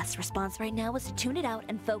 The best response right now is to tune it out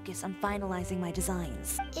and focus on finalizing my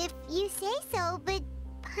designs. If you say so, but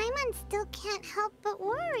Paimon still can't help but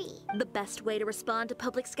worry. The best way to respond to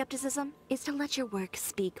public skepticism is to let your work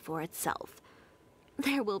speak for itself.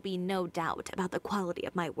 There will be no doubt about the quality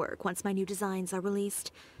of my work once my new designs are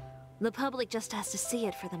released. The public just has to see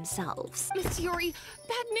it for themselves. Miss Chiori,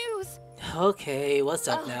 bad news! Okay, what's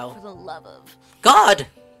up For now? the love of... God!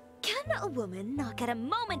 Can a woman not get a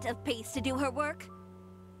moment of peace to do her work?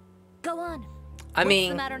 Go on. I What's mean,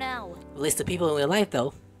 the matter now? list the people in real life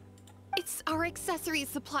though. It's our accessories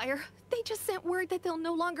supplier. They just sent word that they'll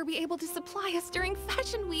no longer be able to supply us during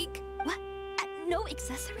Fashion Week. What? No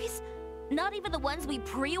accessories? Not even the ones we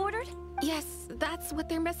pre-ordered? Yes, that's what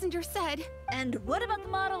their messenger said. And what about the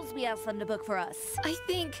models we asked them to book for us? I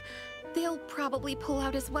think they'll probably pull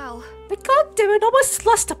out as well. But god damn it, almost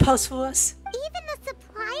lost the post for us. Even the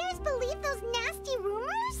suppliers believe those nasty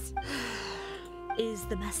rumors? Is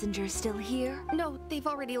the messenger still here? No, they've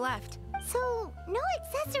already left. So, no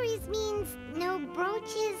accessories means no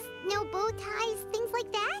brooches, no bow ties, things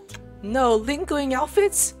like that? No lingering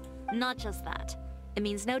outfits? Not just that. It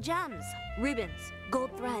means no gems, ribbons,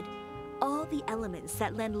 gold thread. All the elements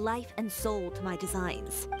that lend life and soul to my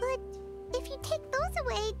designs. But if you take those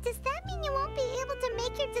away, does that mean you won't be able to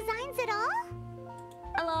make your designs at all?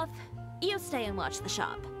 Alof, you stay and watch the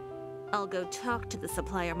shop. I'll go talk to the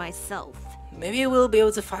supplier myself. Maybe we'll be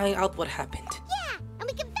able to find out what happened. Yeah, and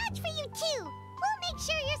we can vouch for you too. We'll make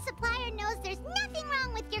sure your supplier knows there's nothing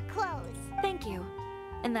wrong with your clothes. Thank you.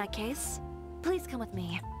 In that case, please come with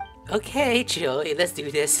me. Okay, Chiori, let's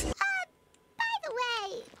do this. By the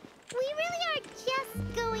way, we really are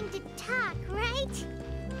just going to talk, right?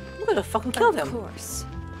 gonna fucking kill them. Of course.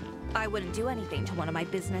 I wouldn't do anything to one of my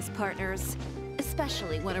business partners,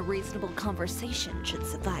 especially when a reasonable conversation should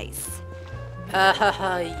suffice.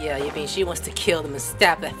 Yeah, you mean she wants to kill them and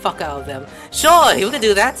stab the fuck out of them. Sure, we can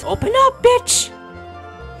do that. Open up, bitch!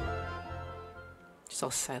 She's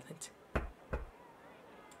all silent.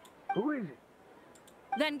 Who is it?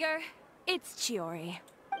 Venger, it's Chiori.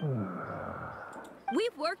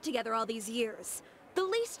 We've worked together all these years. The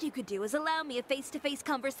least you could do is allow me a face-to-face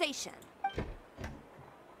conversation.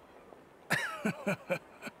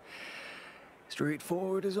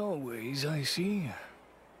 Straightforward as always, I see.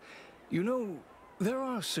 You know, there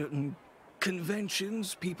are certain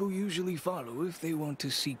conventions people usually follow if they want to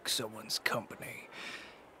seek someone's company.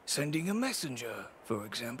 Sending a messenger, for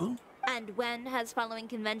example. And when has following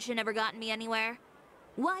convention ever gotten me anywhere?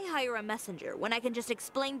 Why hire a messenger when I can just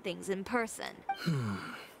explain things in person?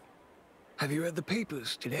 Have you read the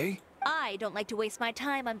papers today? I don't like to waste my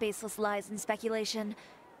time on baseless lies and speculation.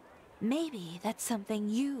 Maybe that's something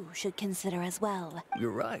you should consider as well. You're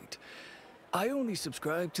right. I only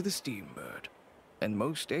subscribe to the Steambird. And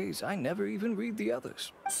most days, I never even read the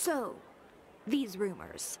others. So, these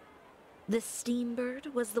rumors. The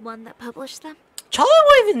Steambird was the one that published them? Charlie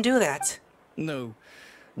won't even do that. No,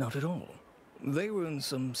 not at all. They were in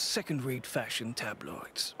some second-rate fashion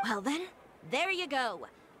tabloids. Well then, there you go.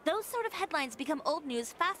 Those sort of headlines become old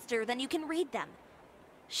news faster than you can read them.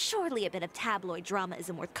 Surely a bit of tabloid drama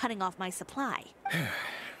isn't worth cutting off my supply.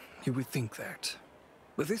 You would think that.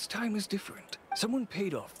 But this time is different. Someone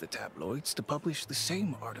paid off the tabloids to publish the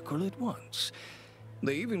same article at once.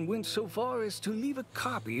 They even went so far as to leave a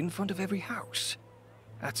copy in front of every house.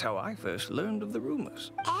 That's how I first learned of the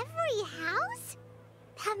rumors. Every house?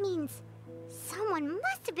 That means someone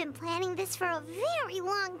must have been planning this for a very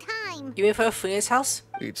long time. You mean for Frida's house?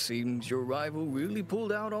 It seems your rival really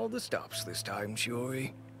pulled out all the stops this time,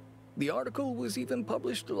 Chiori. The article was even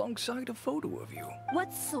published alongside a photo of you.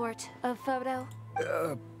 What sort of photo?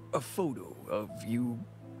 A photo of you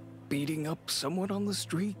beating up someone on the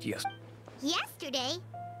street Yesterday?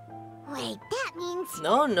 Wait, that means...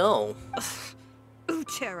 No.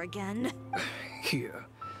 Uther again. Here,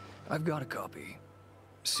 I've got a copy.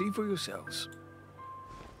 See for yourselves.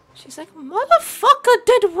 She's like, motherfucker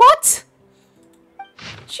did what?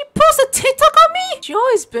 She posted TikTok on me? She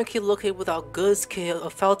always been located without goods.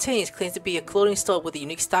 Fontaine claims to be a clothing store with a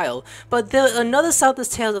unique style, but there another side of the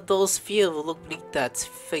tale of those few look bleak that's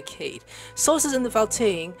facade. Sources in the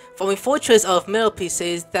Fontaine, from a fortress of Shinobee,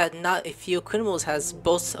 says that not a few criminals has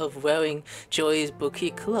boasts of wearing Chiori's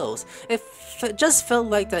boutique clothes. It just felt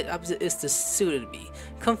like that opposite is the suited me.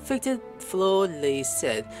 Convicted Flo Lay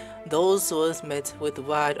said those words met with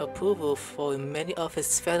wide approval for many of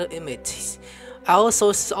his fellow inmates. Our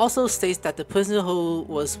source also states that the prisoner who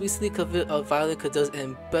was recently convicted of violent conduct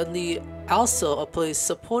and Bradley also a place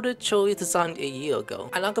supported Chiori's design a year ago.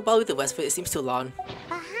 I'm not gonna read the rest of it, it seems too long.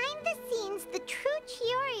 Behind the scenes, the true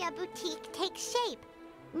Chiori boutique takes shape.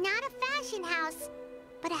 Not a fashion house,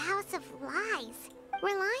 but a house of lies.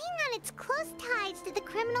 Relying on its close ties to the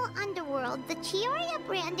criminal underworld, the Chiori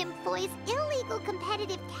brand employs illegal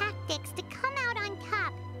competitive tactics to come out on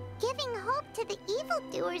top, giving hope to the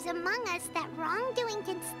evildoers among us that wrongdoing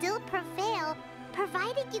can still prevail,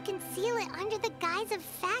 provided you conceal it under the guise of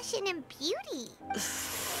fashion and beauty.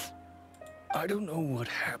 I don't know what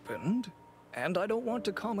happened, and I don't want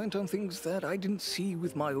to comment on things that I didn't see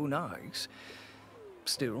with my own eyes.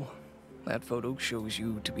 Still, that photo shows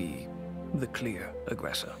you to be the clear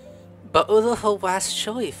aggressor. But Uther harassed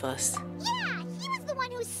Chiori first. Yeah, he was the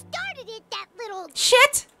one who started it, that little...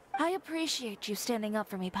 Shit! I appreciate you standing up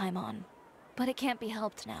for me, Paimon, but it can't be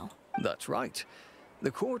helped now. That's right.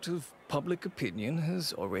 The court of public opinion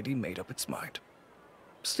has already made up its mind.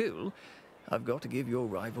 Still, I've got to give your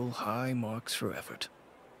rival high marks for effort.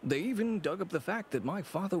 They even dug up the fact that my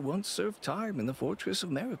father once served time in the fortress of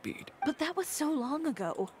Meripede. But that was so long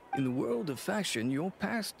ago. In the world of fashion, your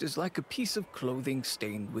past is like a piece of clothing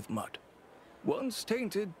stained with mud. Once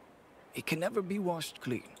tainted, it can never be washed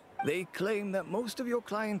clean. They claim that most of your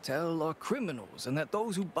clientele are criminals and that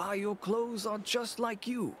those who buy your clothes are just like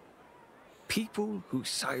you. People who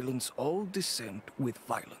silence all dissent with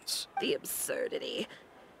violence. The absurdity.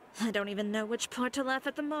 I don't even know which part to laugh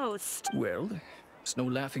at the most. Well, it's no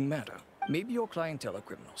laughing matter. Maybe your clientele are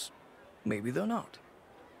criminals. Maybe they're not.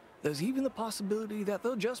 There's even the possibility that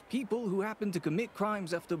they're just people who happen to commit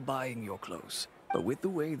crimes after buying your clothes. But with the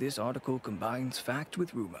way this article combines fact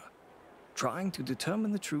with rumor, trying to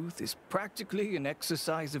determine the truth is practically an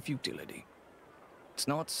exercise of futility. It's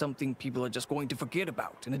not something people are just going to forget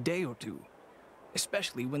about in a day or two,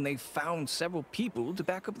 especially when they've found several people to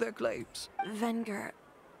back up their claims. Venger,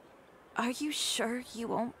 Are you sure you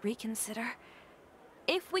won't reconsider?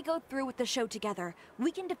 If we go through with the show together,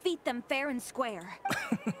 we can defeat them fair and square.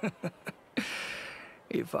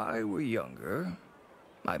 If I were younger,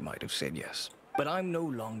 I might have said yes. But I'm no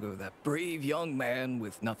longer that brave young man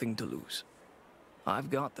with nothing to lose. I've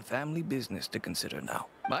got the family business to consider now.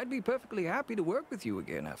 I'd be perfectly happy to work with you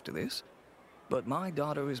again after this. But my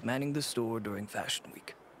daughter is manning the store during Fashion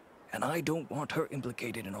Week. And I don't want her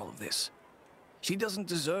implicated in all of this. She doesn't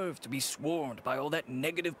deserve to be swarmed by all that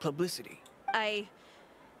negative publicity. I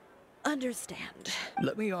understand.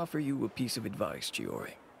 Let me offer you a piece of advice,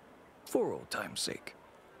 Chiori. For old time's sake.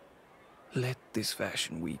 Let this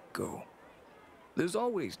Fashion Week go. There's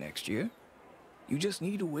always next year. You just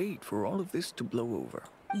need to wait for all of this to blow over.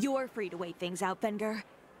 You're free to wait things out, Venger.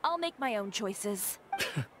 I'll make my own choices.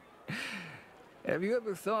 Have you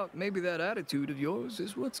ever thought maybe that attitude of yours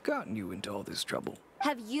is what's gotten you into all this trouble?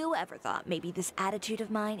 Have you ever thought maybe this attitude of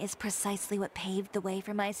mine is precisely what paved the way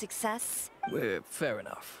for my success? Well, fair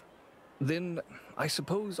enough. Then I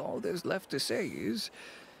suppose all there's left to say is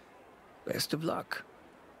best of luck.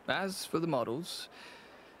 As for the models,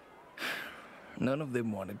 none of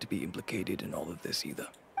them wanted to be implicated in all of this either.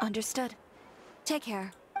 Understood. Take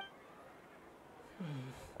care.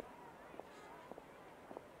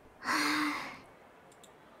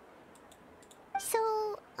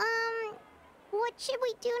 So, what should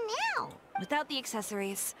we do now? Without the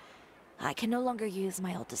accessories, I can no longer use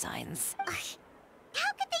my old designs.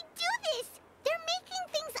 How could they do this? They're making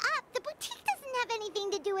things up. The boutique doesn't have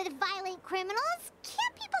anything to do with violent criminals.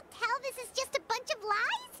 Can't people tell this is just a bunch of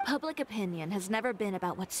lies? Public opinion has never been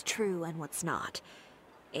about what's true and what's not.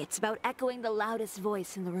 It's about echoing the loudest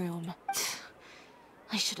voice in the room.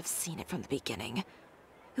 I should have seen it from the beginning.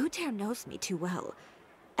 Uther knows me too well.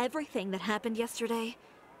 Everything that happened yesterday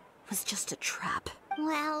was just a trap.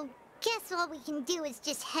 Well, guess all we can do is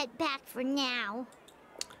just head back for now.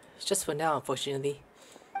 It's just for now, unfortunately.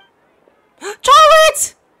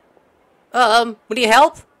 Charlotte! We need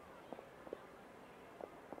help?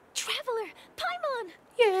 Traveler, Paimon!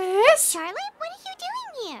 Yes? Charlotte, what are you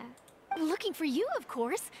doing here? Looking for you, of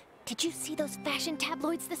course. Did you see those fashion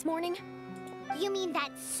tabloids this morning? You mean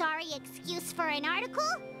that sorry excuse for an article?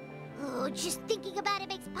 Oh, just thinking about it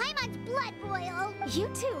makes Paimon's blood boil. You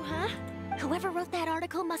too, huh? Whoever wrote that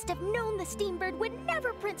article must have known the Steambird would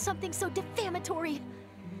never print something so defamatory.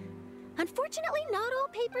 Unfortunately, not all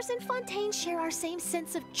papers in Fontaine share our same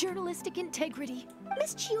sense of journalistic integrity.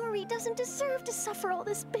 Miss Chiori doesn't deserve to suffer all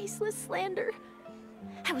this baseless slander.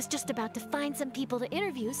 I was just about to find some people to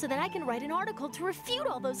interview so that I can write an article to refute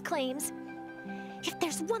all those claims. If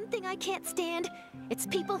there's one thing I can't stand, it's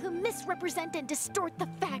people who misrepresent and distort the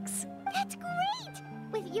facts. That's great!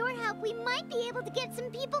 With your help, we might be able to get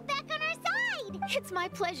some people back on our side! It's my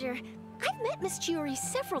pleasure. I've met Miss Chiori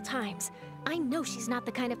several times. I know she's not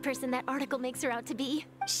the kind of person that article makes her out to be.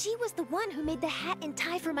 She was the one who made the hat and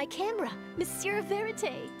tie for my camera, Monsieur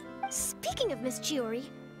Verite. Speaking of Miss Chiori,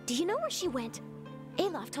 do you know where she went?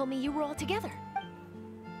 Alof told me you were all together.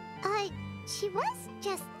 She was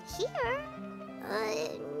just here.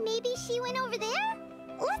 Maybe she went over there?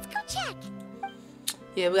 Let's go check.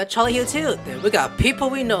 Yeah, we got Charlie here too. Then we got people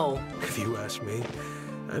we know. If you ask me,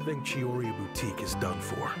 I think Chiori Boutique is done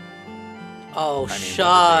for. Oh, I mean,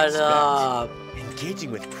 shut up.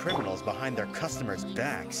 Engaging with criminals behind their customers'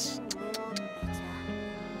 backs.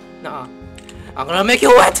 Nah. I'm gonna make you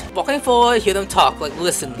wet! Walking forward, hear them talk, like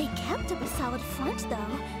listen. They kept up a solid front,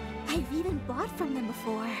 though. I've even bought from them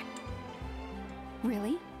before.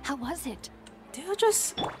 Really? How was it? They're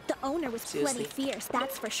just... The owner was Seriously. plenty fierce,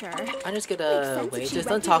 that's for sure. I'm just gonna wait, just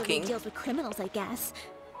done talking. Deals with criminals, I guess.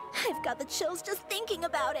 I've got the chills just thinking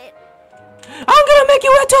about it. I'm gonna make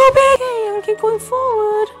you wet, Toby! Okay, I'm gonna keep going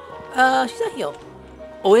forward. She's not here.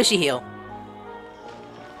 Oh, is she here?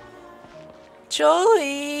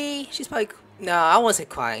 Joey! She's probably... Nah, I won't say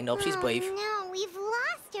crying. Nope, she's brave. No, we've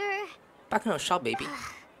lost her. Back in our shop, baby.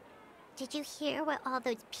 Did you hear what all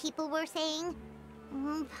those people were saying?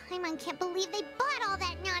 Paimon can't believe they bought all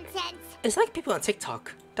that nonsense. It's like people on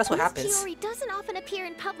TikTok. That's what happens. Miss Chiori doesn't often appear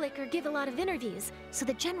in public or give a lot of interviews, so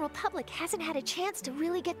the general public hasn't had a chance to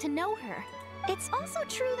really get to know her. It's also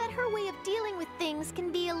true that her way of dealing with things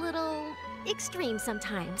can be a little extreme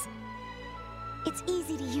sometimes. It's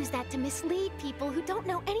easy to use that to mislead people who don't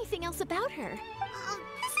know anything else about her. Oh,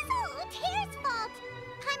 this is all Uther's fault.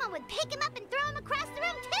 Paimon would pick him up and throw him across the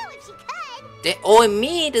room too if she could. They owe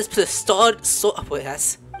me this start so up with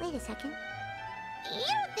us. Wait a second. You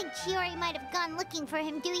don't think Chiori might have gone looking for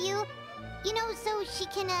him, do you? You know, so she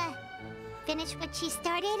can, finish what she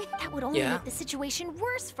started? That would only make the situation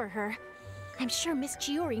worse for her. I'm sure Miss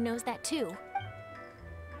Chiori knows that too.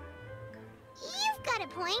 You've got a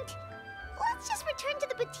point. Let's just return to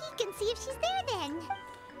the boutique and see if she's there then.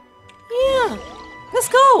 Yeah, let's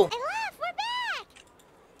go. Olaf, we're back!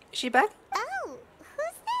 Is she back? Oh,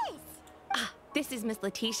 who's this? Ah, this is Miss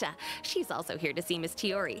Letitia. She's also here to see Miss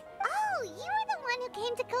Chiori. Oh, you were the one who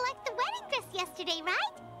came to collect the wedding dress yesterday,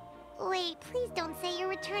 right? Wait, please don't say you're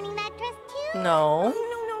returning that dress too. No.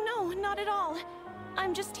 No, not at all.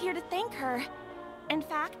 I'm just here to thank her. In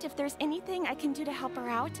fact, if there's anything I can do to help her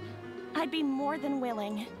out, I'd be more than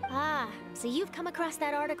willing. Ah, so you've come across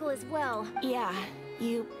that article as well. Yeah,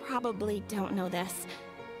 you probably don't know this,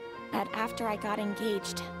 but after I got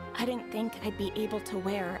engaged, I didn't think I'd be able to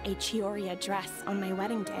wear a Chiori dress on my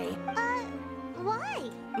wedding day. Why?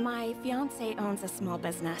 My fiancé owns a small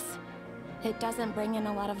business. It doesn't bring in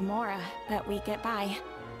a lot of mora, but we get by.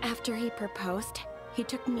 After he proposed, he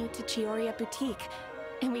took me to Chiori Boutique,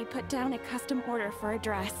 and we put down a custom order for a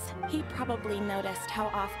dress. He probably noticed how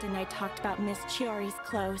often I talked about Miss Chiori's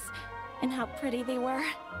clothes and how pretty they were.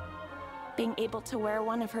 Being able to wear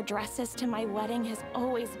one of her dresses to my wedding has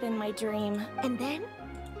always been my dream. And then?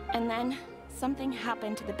 And then, something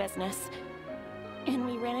happened to the business, and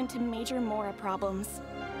we ran into major mora problems.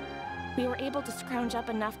 We were able to scrounge up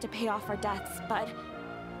enough to pay off our debts, but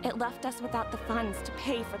it left us without the funds to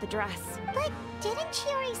pay for the dress. But didn't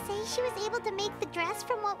Chiori say she was able to make the dress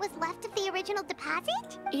from what was left of the original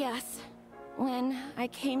deposit? Yes. When I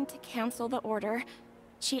came to cancel the order,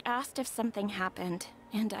 she asked if something happened,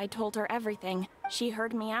 and I told her everything. She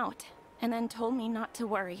heard me out, and then told me not to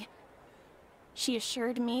worry. She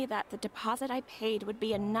assured me that the deposit I paid would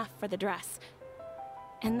be enough for the dress,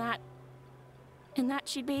 and that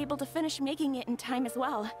she'd be able to finish making it in time as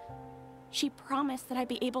well. She promised that I'd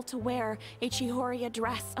be able to wear a Chiori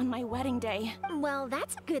dress on my wedding day. Well,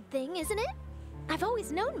 that's a good thing, isn't it? I've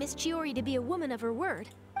always known Miss Chiori to be a woman of her word.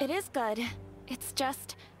 It is good. It's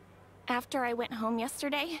just, after I went home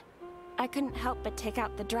yesterday, I couldn't help but take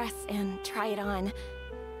out the dress and try it on.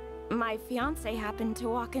 My fiancé happened to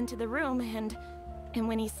walk into the room, and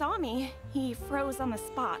when he saw me, he froze on the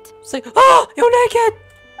spot. It's like, oh, you're naked!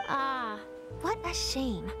 Ah, what a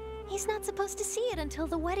shame. He's not supposed to see it until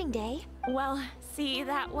the wedding day. Well, see,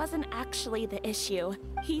 that wasn't actually the issue.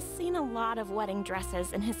 He's seen a lot of wedding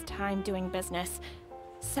dresses in his time doing business.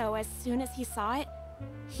 So as soon as he saw it,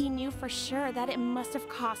 he knew for sure that it must have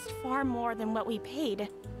cost far more than what we paid.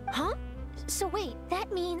 Huh? So wait,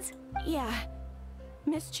 that means... Yeah.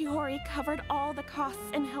 Miss Chiori covered all the costs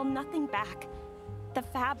and held nothing back. The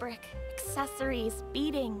fabric, accessories,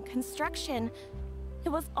 beading, construction... It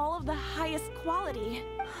was all of the highest quality.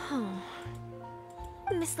 Oh.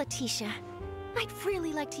 Miss Letitia, I'd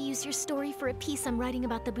really like to use your story for a piece I'm writing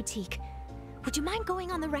about the boutique. Would you mind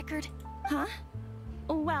going on the record? Huh?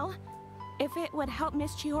 Well, if it would help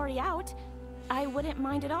Miss Chiori out, I wouldn't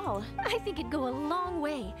mind at all. I think it'd go a long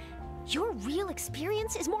way. Your real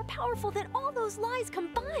experience is more powerful than all those lies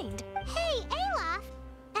combined. Hey, Olaf!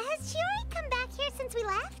 Has Chiori come back here since we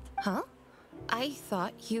left? Huh? I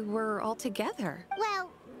thought you were all together.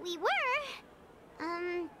 Well, we were.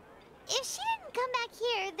 If she didn't come back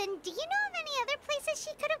here, then do you know of any other places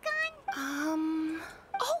she could have gone?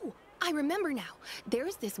 Oh, I remember now.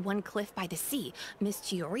 There's this one cliff by the sea. Miss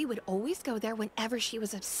Chiori would always go there whenever she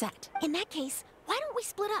was upset. In that case, why don't we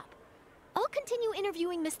split up? I'll continue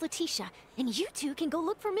interviewing Miss Letitia, and you two can go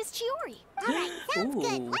look for Miss Chiori. Alright, sounds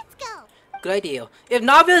good. Let's go. Good idea. If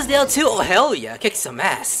Navia's there too, oh hell yeah, kick some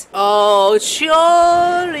ass. Oh, Chiori!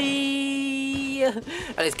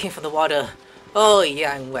 I just came from the water. Oh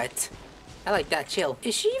yeah, I'm wet. I like that, chill.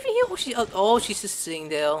 Is she even here? Oh, she's just sitting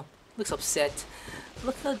there. Looks upset.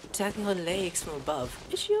 Look at her tagging her legs from above.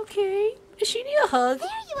 Is she okay? Is she need a hug? There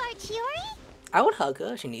you are, Chiori! I would hug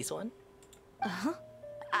her if she needs one. Uh-huh.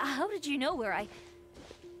 How did you know where I...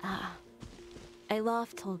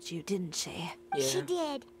 Alof told you, didn't she? Yeah. She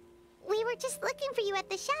did. We were just looking for you at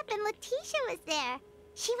the shop and Letitia was there.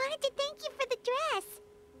 She wanted to thank you for the dress.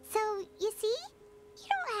 So, you see? You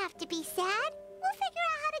don't have to be sad. We'll figure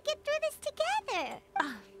out how to get through this together.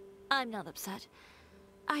 I'm not upset.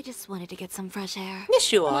 I just wanted to get some fresh air.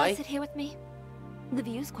 Yes, you are. Want to sit here with me? The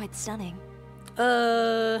view's quite stunning.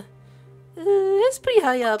 It's pretty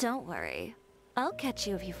high up. Don't worry. I'll catch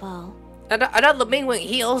you if you fall. I don't look mean wearing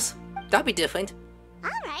heels. That'd be different.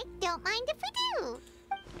 Alright, don't mind if we do.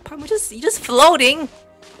 Probably you're just floating.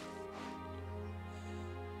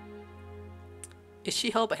 Is she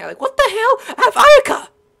held by hair? Like, what the hell? I have Ayaka!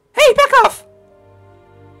 Hey, back off!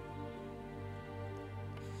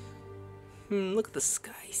 Look at the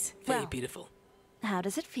skies. Very beautiful. How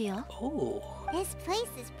does it feel? This place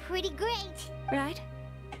is pretty great. Right?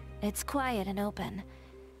 It's quiet and open.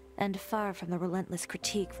 and far from the relentless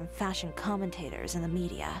critique from fashion commentators and the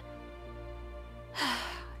media.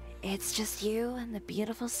 It's just you and the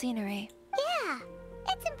beautiful scenery. Yeah,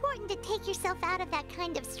 it's important to take yourself out of that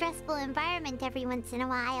kind of stressful environment every once in a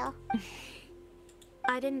while.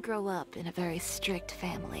 I didn't grow up in a very strict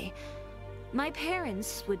family. My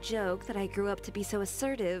parents would joke that I grew up to be so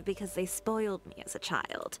assertive because they spoiled me as a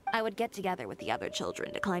child. I would get together with the other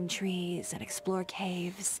children to climb trees and explore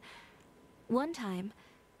caves. One time,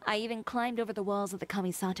 I even climbed over the walls of the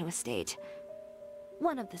Kamisato estate.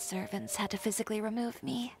 One of the servants had to physically remove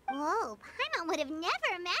me. Whoa, Paimon would have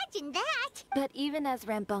never imagined that! But even as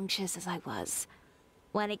rambunctious as I was,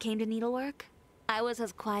 when it came to needlework, I was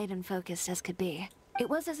as quiet and focused as could be. It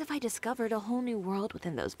was as if I discovered a whole new world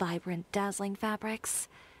within those vibrant, dazzling fabrics.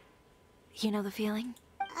 You know the feeling?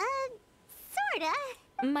 Sorta.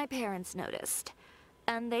 My parents noticed,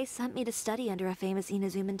 and they sent me to study under a famous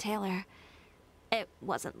Inazuman tailor. It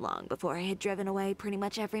wasn't long before I had driven away pretty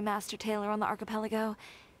much every master tailor on the archipelago.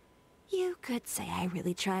 You could say I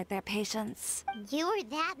really tried their patience. You were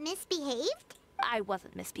that misbehaved? I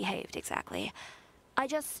wasn't misbehaved, exactly. I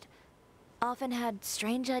just often had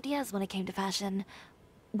strange ideas when it came to fashion.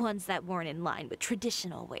 Ones that weren't in line with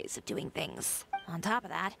traditional ways of doing things. On top of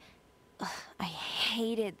that, I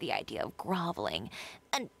hated the idea of groveling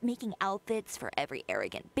and making outfits for every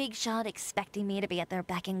arrogant big shot expecting me to be at their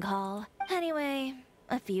beck and call. Anyway,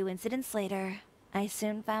 a few incidents later, I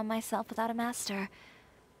soon found myself without a master.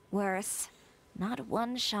 Worse, not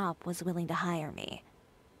one shop was willing to hire me.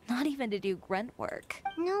 Not even to do grunt work.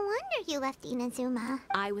 No wonder you left Inazuma.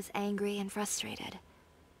 I was angry and frustrated.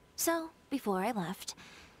 So, before I left,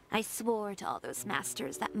 I swore to all those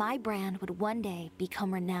masters that my brand would one day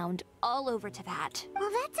become renowned all over Teyvat.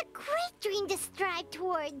 Well, that's a great dream to strive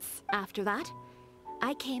towards. After that,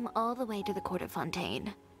 I came all the way to the court of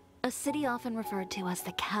Fontaine, a city often referred to as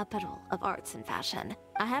the capital of arts and fashion.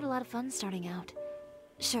 I had a lot of fun starting out.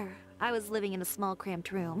 Sure, I was living in a small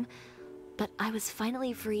cramped room, but I was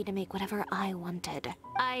finally free to make whatever I wanted.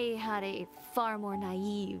 I had a far more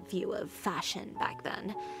naive view of fashion back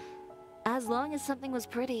then. As long as something was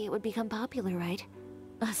pretty, it would become popular, right?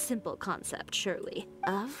 A simple concept, surely.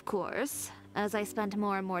 Of course, as I spent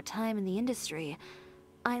more and more time in the industry,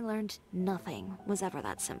 I learned nothing was ever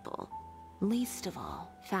that simple. Least of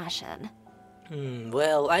all, fashion.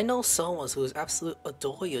 Well, I know someone who absolutely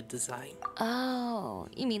adore your design. Oh,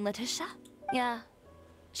 you mean Letitia? Yeah,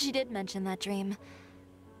 she did mention that dream.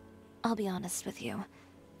 I'll be honest with you.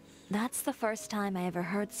 That's the first time I ever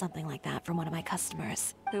heard something like that from one of my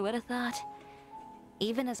customers. Who would have thought?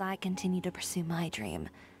 Even as I continue to pursue my dream,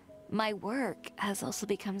 my work has also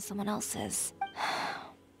become someone else's.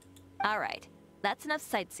 Alright, that's enough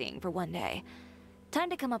sightseeing for one day. Time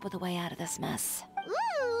to come up with a way out of this mess.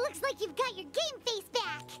 Ooh, looks like you've got your game face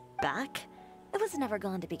back. Back? It was never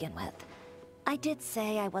gone to begin with. I did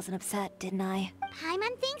say I wasn't upset, didn't I?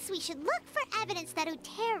 Paimon thinks we should look for evidence that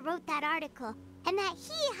Uther wrote that article, and that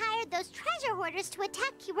he hired those treasure hoarders to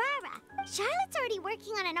attack Kirara. Charlotte's already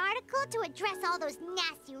working on an article to address all those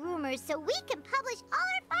nasty rumors so we can publish all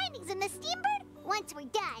our findings in the Steambird once we're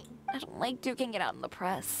done. I don't like duking it out in the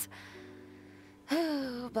press.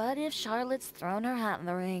 But if Charlotte's thrown her hat in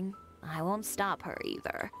the ring, I won't stop her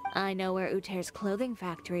either. I know where Uther's clothing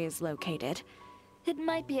factory is located. It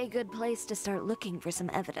might be a good place to start looking for some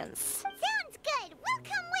evidence. Sounds good. We'll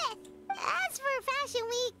come with. As for Fashion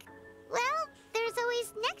Week, well, there's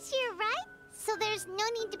always next year, right? So there's no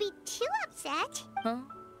need to be too upset. Huh?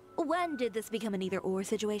 When did this become an either-or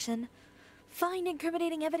situation? Find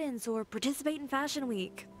incriminating evidence or participate in Fashion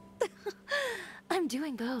Week. I'm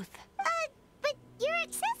doing both. But your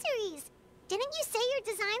accessories. Didn't you say your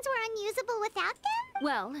designs were unusable without them?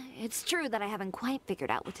 Well, it's true that I haven't quite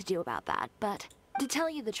figured out what to do about that, but to tell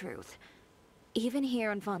you the truth, even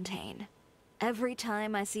here in Fontaine, every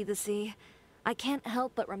time I see the sea, I can't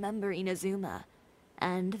help but remember Inazuma,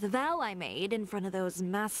 and the vow I made in front of those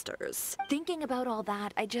masters. Thinking about all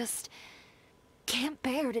that, I just can't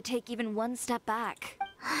bear to take even one step back.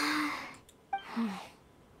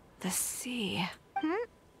 The sea.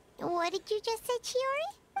 What did you just say,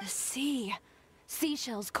 Chiori? The sea.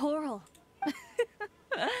 Seashells, coral.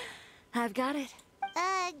 I've got it.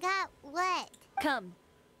 Got what? Come,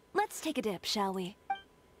 let's take a dip, shall we?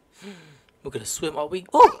 We're gonna swim, are we?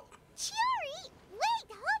 Oh! Chiori, wait,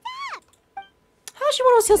 hold up! How she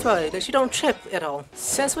want to tell about it that she don't trip at all?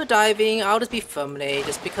 Since we're diving, I'll just be firmly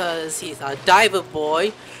just because he's a diver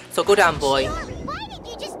boy. So go down, boy. Chiori, why did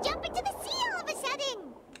you just jump into the sea all of a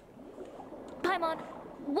sudden? Paimon,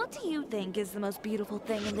 what do you think is the most beautiful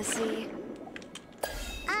thing in the sea?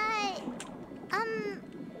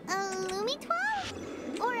 A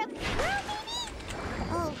Lumitwal? Or a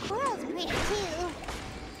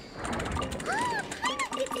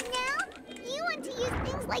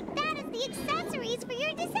like that as the accessories for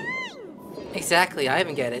your designs. Exactly, I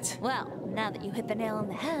even get it. Well, now that you hit the nail on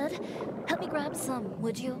the head, help me grab some,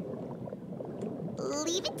 would you?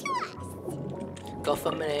 Leave it to us. Go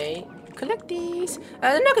for me. Collect these.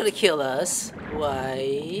 They're not gonna kill us.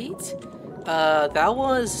 Wait. That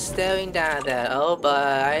was staring down there. Oh, but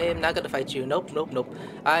I am not gonna fight you. Nope, nope, nope.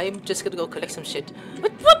 I'm just gonna go collect some shit.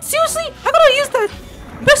 What? Seriously? I'm gonna use that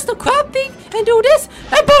Mr. Crab thing and do this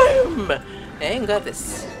and boom! And grab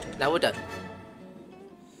this. Now we're done.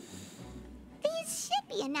 These should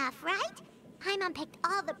be enough, right? Paimon picked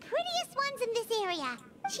all the prettiest ones in this area.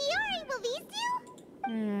 Chiori, will these do?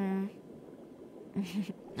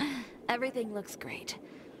 Everything looks great.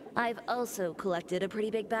 I've also collected a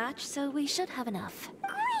pretty big batch, so we should have enough.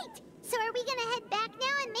 Great! So are we gonna head back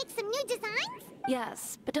now and make some new designs?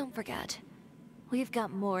 Yes, but don't forget, we've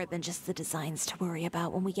got more than just the designs to worry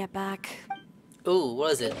about when we get back. Ooh,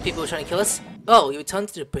 what is it? People trying to kill us? Oh, you returned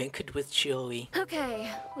to the banquet with Chiori.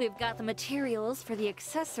 Okay, we've got the materials for the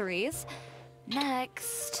accessories.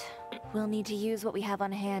 Next, we'll need to use what we have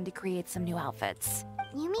on hand to create some new outfits.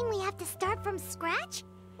 You mean we have to start from scratch?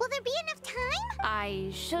 Will there be enough time? I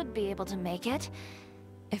should be able to make it,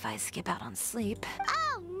 if I skip out on sleep.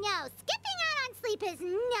 Oh no, skipping out on sleep is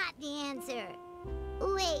not the answer.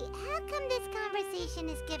 Wait, how come this conversation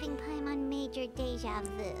is giving Paimon major deja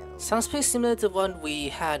vu? Sounds pretty similar to one we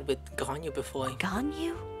had with Ganyu before.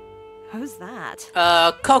 Ganyu? Who's that?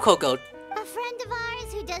 Coco Goat. A friend of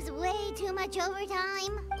ours who does way too much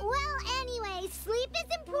overtime. Well, anyway, sleep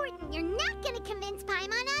is important. You're not gonna convince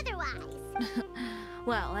Paimon otherwise.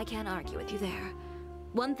 Well, I can't argue with you there.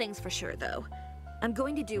 One thing's for sure, though. I'm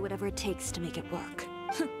going to do whatever it takes to make it work.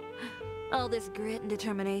 All this grit and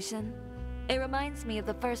determination. It reminds me of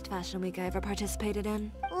the first fashion week I ever participated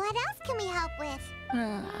in. What else can we help with?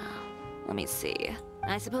 Let me see.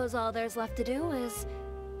 I suppose all there's left to do is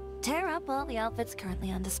tear up all the outfits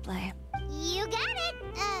currently on display. You got it!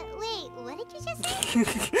 Wait, what did you just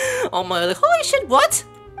say? Oh my, like, holy shit, what?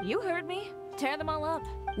 You heard me. Tear them all up.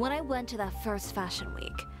 When I went to that first fashion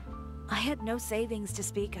week, I had no savings to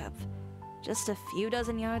speak of. Just a few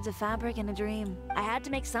dozen yards of fabric and a dream. I had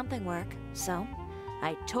to make something work, so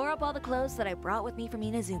I tore up all the clothes that I brought with me from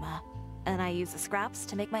Inazuma, and I used the scraps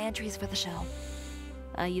to make my entries for the show.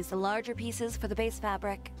 I used the larger pieces for the base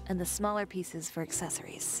fabric, and the smaller pieces for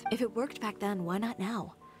accessories. If it worked back then, why not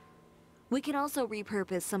now? We can also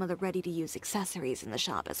repurpose some of the ready-to-use accessories in the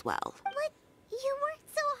shop as well. But you worked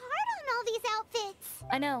so hard on all these outfits!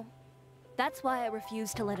 I know. That's why I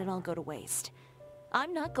refuse to let it all go to waste.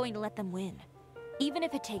 I'm not going to let them win, even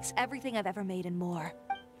if it takes everything I've ever made and more.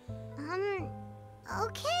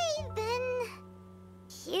 Okay, then...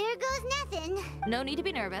 here goes nothing. No need to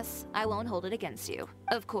be nervous. I won't hold it against you.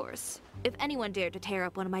 Of course, if anyone dared to tear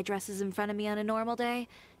up one of my dresses in front of me on a normal day,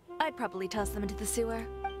 I'd probably toss them into the sewer.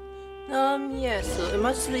 Yeah, so I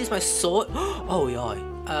might just use my sword. Oh, yeah.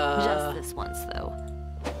 Just this once, though.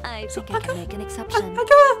 I think I can make an exception. I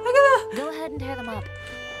gotta. Go ahead and tear them up.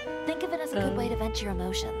 Think of it as a good way to vent your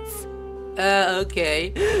emotions.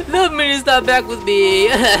 Okay. Love me to stop back with me.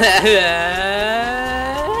 She's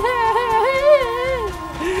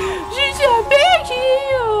a back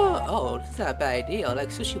here. Oh, that's not a bad idea. I like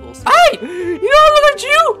sushi bowls. Hey! You know, look at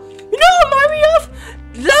you! You know what remind me of?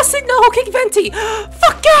 Last in the whole kick venti.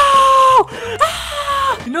 Fuck you!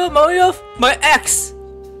 Ah! You know what remind me of? My ex.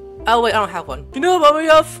 Oh wait, I don't have one. You know what remind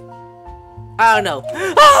me of? I don't know.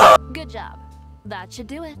 Ah! Good job. That should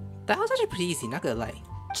do it. That was actually pretty easy, not gonna lie.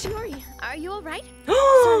 Chiori, are you alright?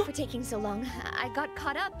 Sorry for taking so long. I got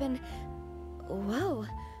caught up and... Whoa.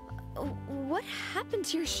 What happened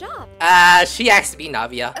to your shop? She asked me,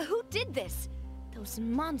 Navia. Who did this? Those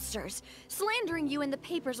monsters. Slandering you in the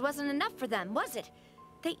papers wasn't enough for them, was it?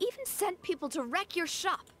 They even sent people to wreck your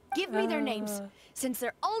shop. Give me their names. Since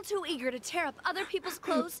they're all too eager to tear up other people's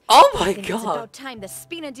clothes, oh my I think god. it's about time the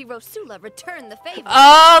Spina di Rosula return the favor.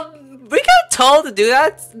 We got told to do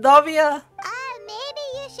that, Navia. Maybe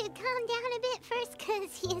you should calm down a bit first,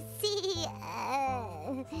 cause you see,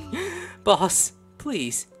 Boss,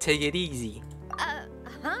 please, take it easy.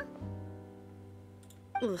 Huh?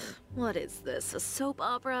 Ugh, what is this, a soap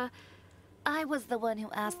opera? I was the one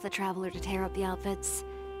who asked the traveler to tear up the outfits.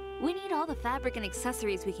 We need all the fabric and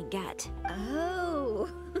accessories we can get. Oh,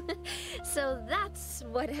 so that's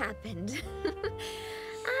what happened.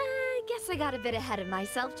 I guess I got a bit ahead of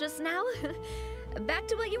myself just now. Back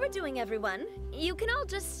to what you were doing, everyone. You can all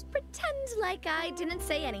just pretend like I didn't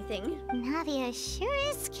say anything. Navia sure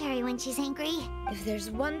is scary when she's angry. If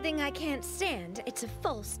there's one thing I can't stand, it's a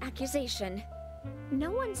false accusation.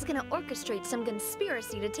 No one's gonna orchestrate some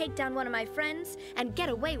conspiracy to take down one of my friends and get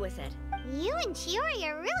away with it. You and Chiori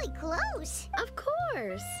are really close. Of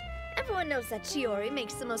course. Everyone knows that Chiori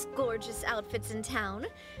makes the most gorgeous outfits in town.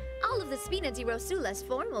 All of the Spina di Rosula's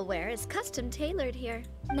formal wear is custom tailored here.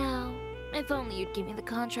 Now, if only you'd give me the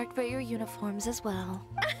contract for your uniforms as well.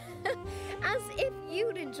 As if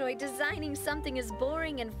you'd enjoy designing something as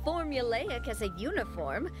boring and formulaic as a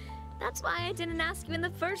uniform. That's why I didn't ask you in the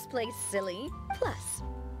first place, silly. Plus,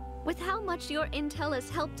 with how much your intel has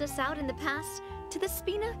helped us out in the past, to the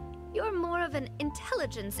Spina, you're more of an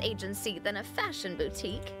intelligence agency than a fashion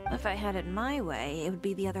boutique. If I had it my way, it would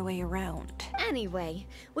be the other way around. Anyway,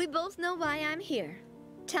 we both know why I'm here.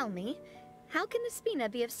 Tell me, how can the Spina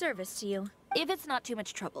be of service to you? If it's not too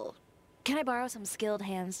much trouble, can I borrow some skilled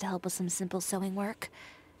hands to help with some simple sewing work?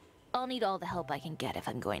 I'll need all the help I can get if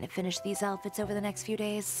I'm going to finish these outfits over the next few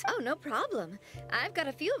days. Oh, no problem. I've got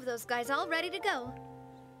a few of those guys all ready to go.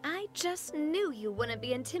 I just knew you wouldn't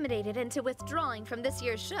be intimidated into withdrawing from this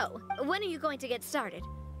year's show. When are you going to get started?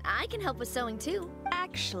 I can help with sewing too.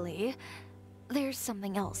 Actually, there's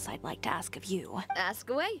something else I'd like to ask of you. Ask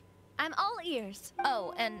away. I'm all ears.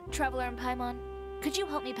 Oh, and Traveler and Paimon, could you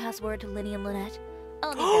help me pass word to Lyney and Lynette?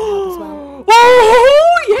 I'll need their help as well.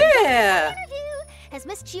 Oh, yeah! Has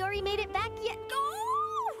Miss Chiori made it back yet?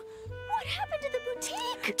 Oh! What happened to the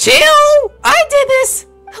boutique? Chill! I did this!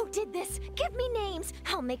 Who did this? Give me names.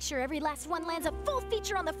 I'll make sure every last one lands a full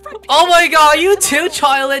feature on the front page. Oh my god, you too,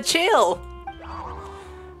 Charlotte, chill!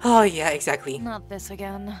 Oh yeah, exactly. Not this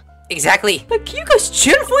again. Exactly. But can you guys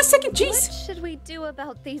chill for a second, jeez? What should we do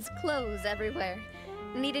about these clothes everywhere?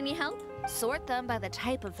 Need any help? Sort them by the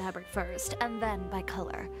type of fabric first, and then by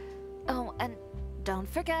color. Oh, and don't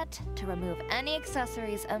forget to remove any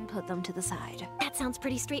accessories and put them to the side. That sounds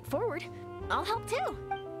pretty straightforward. I'll help too.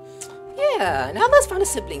 Yeah, now let's find the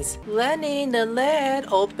siblings. Lyney and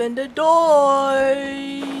Lynette, open the door.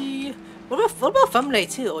 What about family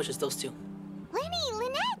too, or just those two? Lyney,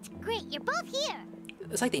 Lynette! Great, you're both here.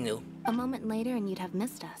 It's like they knew. A moment later and you'd have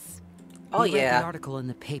missed us. Oh We read yeah. the article in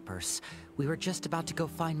the papers. We were just about to go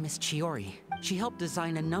find Miss Chiori. She helped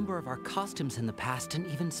design a number of our costumes in the past and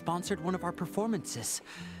even sponsored one of our performances.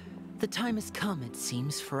 The time has come, it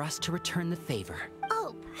seems, for us to return the favor.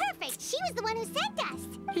 Oh, perfect! She was the one who sent us!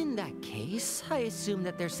 In that case, I assume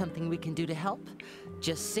that there's something we can do to help.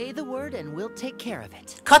 Just say the word and we'll take care of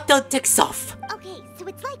it. Cut the dicks off. Okay, so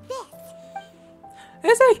it's like this.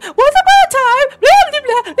 It's like, once upon a time, blah, blah,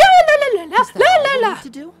 blah, blah, blah, Is that blah, all blah, we blah. need to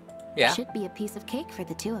do? Yeah. Should be a piece of cake for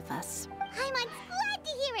the two of us. I'm glad to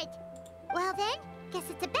hear it. Well then, guess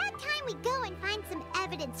it's about time we go and find some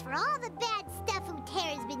evidence for all the bad stuff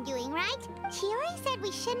Uther's been doing, right? Chiori said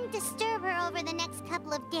we shouldn't disturb her over the next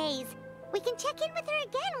couple of days. We can check in with her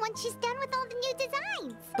again once she's done with all the new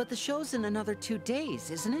designs. But the show's in another 2 days,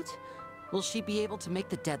 isn't it? Will she be able to make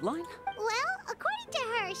the deadline? Well, according to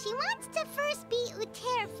her, she wants to first beat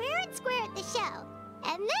Uther fair and square at the show,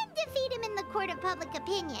 and then defeat him in the court of public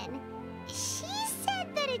opinion. She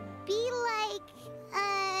said that it'd be like,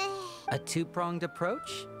 A two-pronged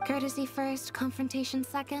approach? Courtesy first, confrontation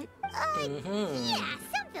second. Yeah,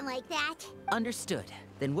 something like that. Understood.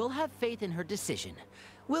 Then we'll have faith in her decision.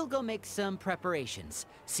 We'll go make some preparations.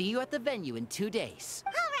 See you at the venue in 2 days.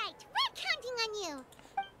 All right, we're counting on you.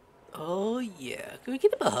 Oh yeah. Can we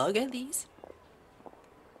give them a hug at least?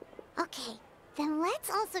 Okay, then let's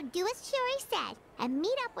also do as Chiori said and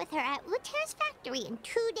meet up with her at Uther's factory in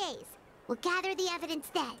 2 days. We'll gather the evidence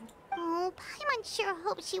then. Oh, Paimon sure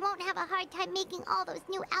hopes she won't have a hard time making all those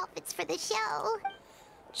new outfits for the show.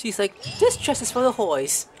 She's like, this dress is for the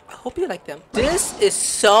boys. I hope you like them. This is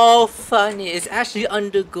so funny. It's actually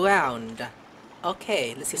underground.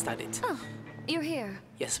 Okay, let's get started. Oh, you're here.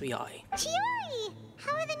 Yes, we are. Chiori,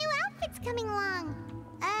 how are the new outfits coming along?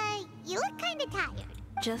 You look kinda tired.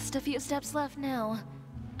 Just a few steps left now.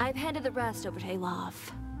 I've handed the rest over to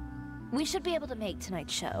Alof. We should be able to make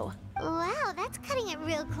tonight's show. Wow, that's cutting it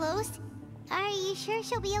real close. Are you sure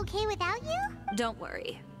she'll be okay without you? Don't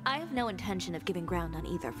worry. I have no intention of giving ground on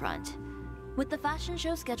either front. With the fashion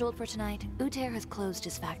show scheduled for tonight, Uther has closed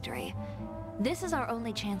his factory. This is our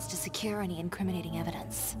only chance to secure any incriminating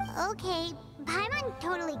evidence. Okay, Paimon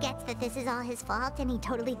totally gets that this is all his fault and he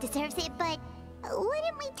totally deserves it, but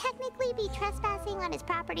wouldn't we technically be trespassing on his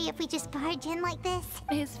property if we just barge in like this?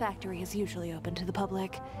 His factory is usually open to the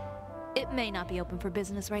public. It may not be open for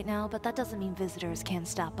business right now, but that doesn't mean visitors can't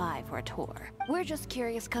stop by for a tour. We're just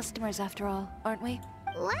curious customers after all, aren't we?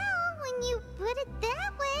 Well, when you put it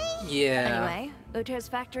that way... Yeah. Anyway, Uther's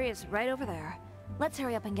factory is right over there. Let's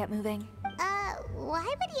hurry up and get moving. Why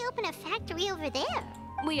would he open a factory over there?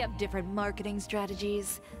 We have different marketing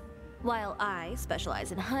strategies. While I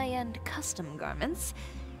specialize in high-end custom garments,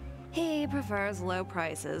 He prefers low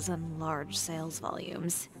prices and large sales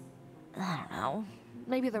volumes. I don't know.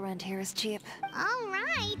 Maybe the rent here is cheap.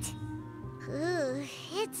 Alright. Ooh,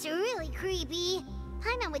 it's really creepy.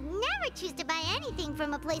 Paimon would never choose to buy anything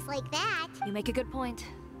from a place like that. You make a good point.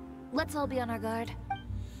 Let's all be on our guard.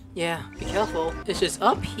 Yeah, be careful. It's just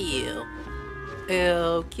uphill.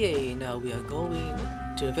 Okay, now we are going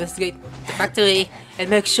to investigate the factory and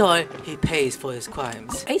make sure he pays for his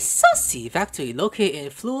crimes. A sussy factory located in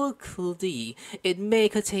Fluidity. It may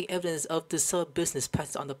contain evidence of the sub-business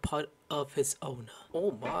practice on the part of its owner.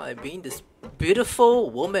 Oh my, being this beautiful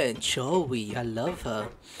woman, Chiori, I love her.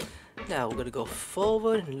 Now we're gonna go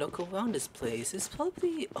forward and look around this place. It's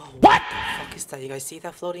probably... Oh, what the fuck is that? You guys see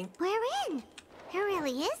that floating? We're in. There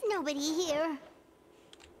really is nobody here.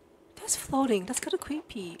 That's floating. That's kind of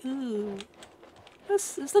creepy. Ooh.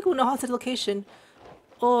 It's like a haunted location.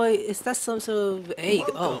 Or is that some sort of egg?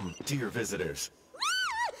 Welcome, dear visitors.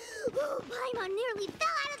 Paimon nearly fell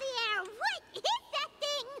out of the air. What is that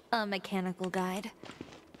thing? A mechanical guide.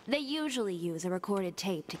 They usually use a recorded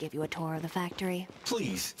tape to give you a tour of the factory.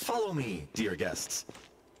 Please, follow me, dear guests.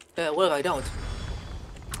 What if I don't?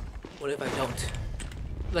 What if I don't?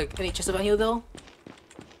 Like, any chest around here though?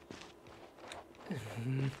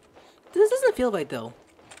 This doesn't feel right though.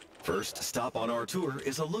 First stop on our tour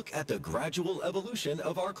is a look at the gradual evolution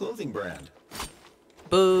of our clothing brand.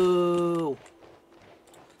 Boo!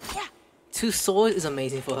 2 swords is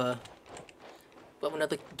amazing for her. But when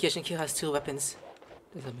another Genshin kid has 2 weapons,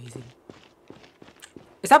 that's amazing.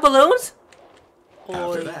 Is that balloons?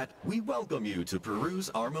 After that, we welcome you to peruse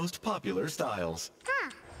our most popular styles.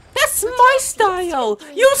 That's my style!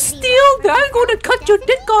 You steal that! I'm gonna cut your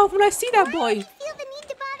dick off when I see that boy! Feel the need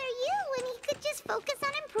to bother you when he could just focus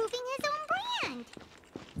on improving his own brand.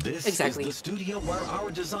 This exactly. is the studio where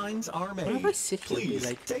our designs are made. What if I sit here Please,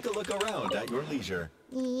 like... take a look around at your leisure.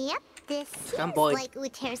 Yep, this seems like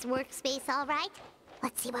Uther's workspace, alright.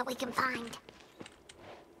 Let's see what we can find.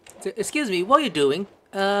 Excuse me, what are you doing?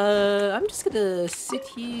 I'm just gonna sit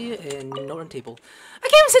here and not on table. I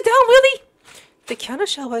can't even sit down, really? The counter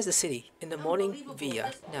shows the city in the morning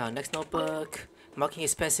via. Now, next notebook. Marketing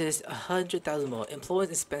expenses 100,000 more. Employees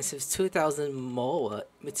expenses 2,000 more.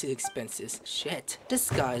 Material expenses. Shit. This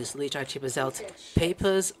guy is really trying to cheap us out.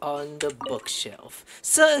 Papers on the bookshelf.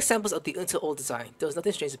 Certain examples of the old design. There was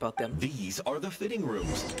nothing strange about them. These are the fitting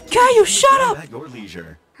rooms. Can you shut up? At your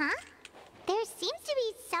leisure. Huh? There seems to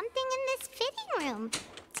be something in this fitting room.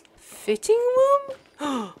 Fitting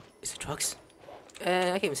room? Is it drugs? I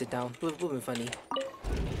can't even sit down. We've been funny.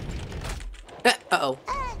 Uh-oh.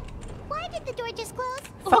 Why did the door just close?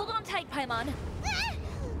 Hold on tight, Paimon.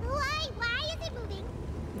 Why is it moving?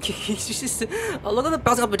 She's just... Oh, look at the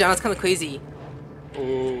bouncing up and down. It's kind of crazy.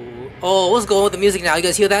 Oh, what's going on with the music now? You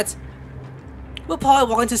guys hear that? We'll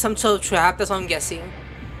probably walk into some sort of trap. That's what I'm guessing.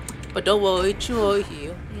 But don't worry, Chiori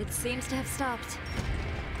here. It seems to have stopped.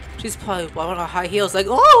 She's probably walking on her high heels like,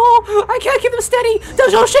 oh, I can't keep them steady.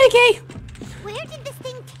 They're so shaky. Where did this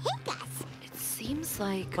thing take us? It seems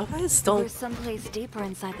like what if I just don't... we're someplace deeper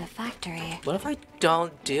inside the factory. What if I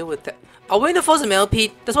don't deal with that? Are we in the frozen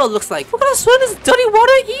millipede? That's what it looks like. We're gonna swim in this dirty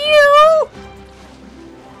water. Ew!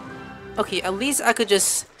 Okay, at least I could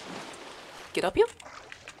just get up here.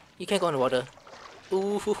 You can't go in the water.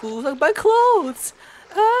 Ooh, look at my clothes.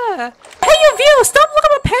 Hey, you view! Stop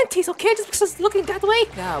looking at my panties, okay? Just because it's looking that way.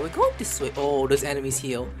 Now we're going this way. Oh, there's enemies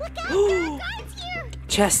here. Look out, there are guards here.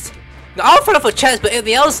 Chest. No, I'll fight for chest, but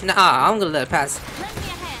anything else? Nah, I'm gonna let it pass. Lend me a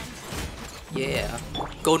hand. Yeah.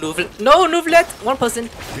 Go Nouvlet. No, Nouvlet. One person.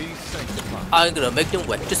 I'm gonna make them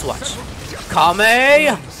wet. Just watch.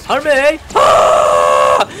 Kame! Harme!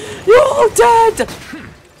 Ah! You're all dead!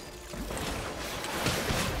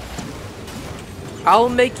 I'll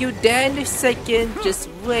make you dead in a second. Just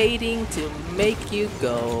waiting to make you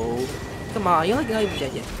go. Come on, you're not even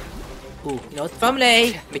dead yet. Ooh, no,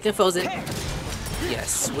 family! Make them frozen.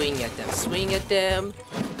 Yes, swing at them. Swing at them.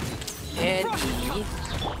 And E.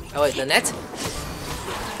 Oh wait, Lynette.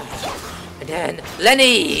 And then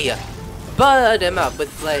Lyney! Butter them up with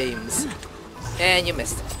flames. And you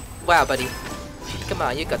missed. Wow, buddy. Come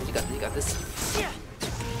on, you got this, you got this, you got this.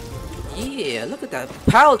 Yeah, look at that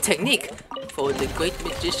power technique for the great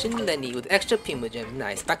magician Lyney with extra Primogen.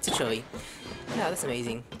 Nice, back to Chiori. Yeah, that's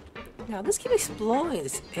amazing. Now let's keep exploring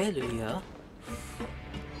this area.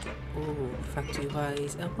 Ooh, factory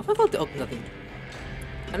wise. What about the open nothing?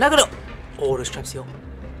 I'm not gonna. Oh, there's traps here.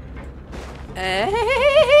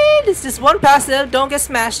 Hey, this is one passive. Don't get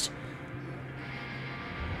smashed.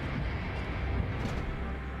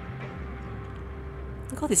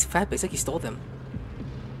 Look at all these fabrics, like he stole them.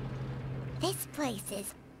 This place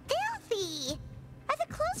is filthy. Are the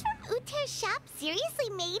clothes from Uther's shop seriously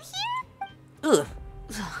made here? Ugh.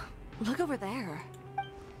 Look over there.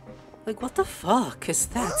 Like, what the fuck is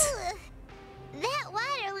that? Ugh. That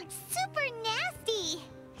water looks super nasty.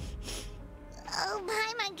 Oh,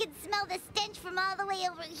 Paimon can smell the stench from all the way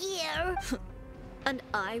over here. And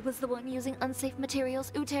I was the one using unsafe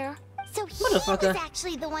materials, Uther? So he was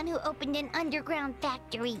actually the one who opened an underground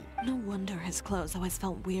factory. No wonder his clothes always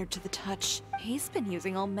felt weird to the touch. He's been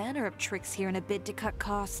using all manner of tricks here in a bid to cut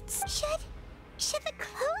costs. Should the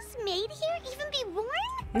clothes made here even be worn?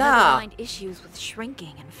 Nah. Never mind issues with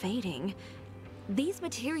shrinking and fading. These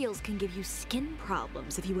materials can give you skin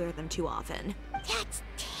problems if you wear them too often. That's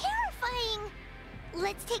terrifying.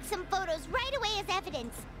 Let's take some photos right away as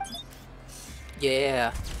evidence.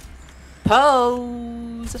 Yeah.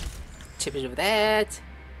 Pose. Tip of that.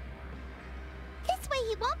 This way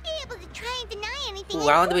he won't be able to try and deny anything. Ooh,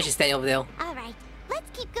 I don't know the way she's standing over there. All right, let's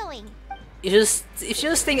keep going. If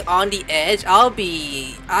she's staying on the edge,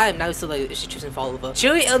 I am now still like if she's choosing follow over.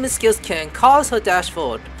 Chiori element skills can cause her dash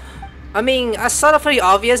forward. I mean, I sort of pretty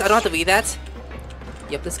obvious. I don't have to read that.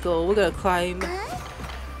 Yep, let's go. We're gonna climb.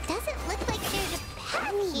 Doesn't look like there's a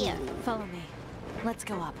path here. Follow me. Let's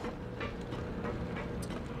go up.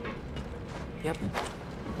 Yep.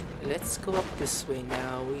 Let's go up this way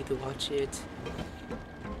now. We need to watch it.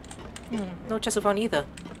 No chest around either.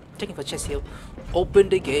 Checking for chest here. Open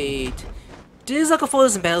the gate. This is like a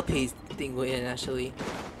Forest Metal piece thing we're in actually.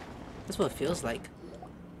 That's what it feels like.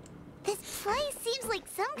 This place seems like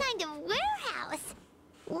some kind of warehouse.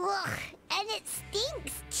 Ugh, and it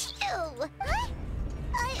stinks too. Huh?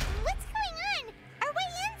 What's going on? Our way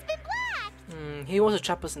in's been blocked. He wants to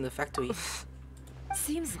trap us in the factory.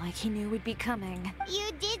 Seems like he knew we'd be coming.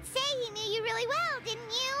 You did say he knew you really well, didn't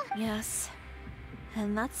you? Yes.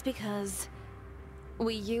 And that's because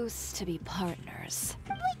we used to be partners.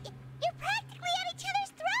 But you're practically at each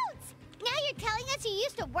other's throats. Now you're telling us you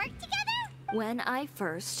used to work together? When I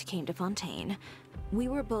first came to Fontaine, we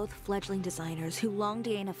were both fledgling designers who longed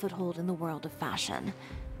to gain a foothold in the world of fashion.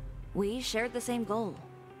 We shared the same goal,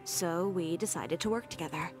 so we decided to work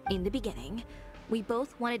together. In the beginning, we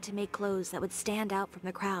both wanted to make clothes that would stand out from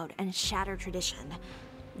the crowd and shatter tradition.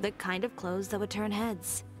 The kind of clothes that would turn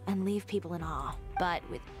heads and leave people in awe. But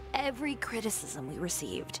with every criticism we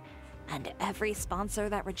received, and every sponsor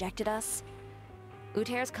that rejected us,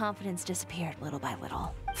 Uther's confidence disappeared little by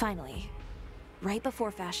little. Finally, right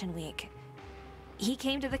before Fashion Week, he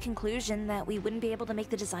came to the conclusion that we wouldn't be able to make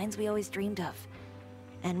the designs we always dreamed of.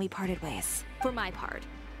 And we parted ways. For my part,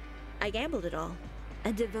 I gambled it all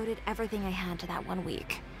and devoted everything I had to that 1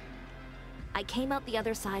 week. I came out the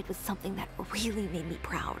other side with something that really made me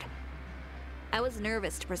proud. I was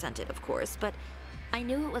nervous to present it, of course, but I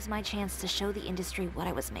knew it was my chance to show the industry what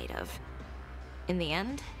I was made of. In the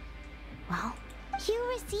end, well... You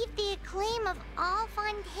received the acclaim of all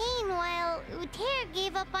Fontaine while Uther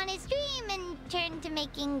gave up on his dream and turned to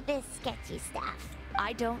making this sketchy stuff.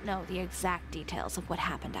 I don't know the exact details of what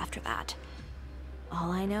happened after that.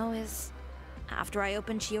 All I know is, after I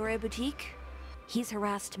opened Chiori Boutique, he's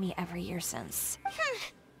harassed me every year since.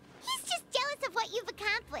 He's just jealous of what you've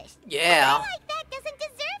accomplished. Yeah. A guy like that doesn't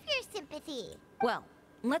deserve your sympathy. Well,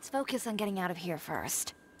 let's focus on getting out of here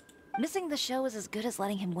first. Missing the show is as good as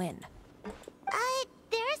letting him win.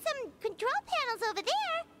 There are some control panels over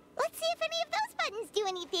there. Let's see if any of those buttons do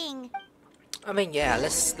anything. I mean, yeah,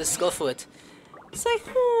 let's go for it. It's like,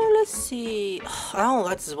 let's see. I don't know,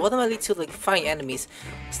 that's what am I lead to like fighting enemies?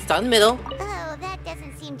 Start in the middle. Oh, that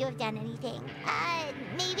doesn't seem to have done anything.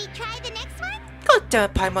 Maybe try the next one? God damn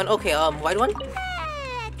it, Paimon. Okay, white one?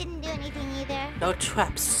 That didn't do anything either. No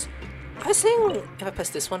traps. I think if I press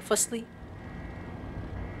this one firstly.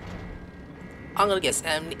 I'm gonna guess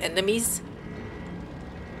enemies.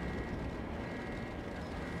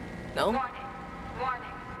 No? Warning.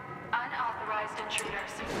 Unauthorized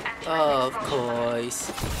intruders. Of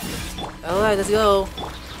course. Alright, let's go.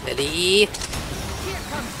 Ready? Here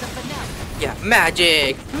comes the finale. Yeah,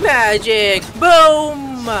 magic! Magic!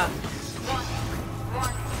 Boom!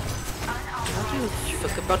 Don't you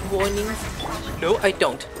fuck about warnings? No, I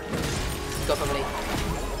don't. Go for me.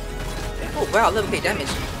 Oh wow, 11k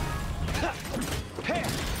damage.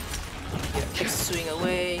 Yeah, swing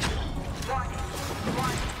away.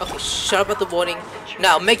 Okay, shut up about the warning.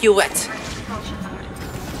 Now, make you wet.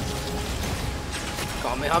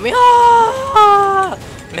 Kamehameha!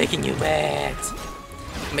 Making you wet.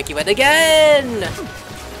 Make you wet again.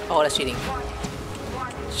 Oh, that's cheating.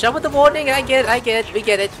 Shut up with the warning. I get it. We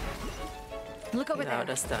get it. Look over there.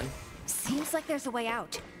 That's done. Seems like there's a way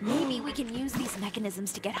out. Maybe we can use these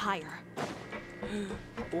mechanisms to get higher.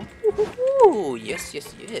 Ooh, yes,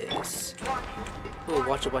 yes, yes. Ooh,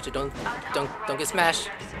 watch it, don't get smashed.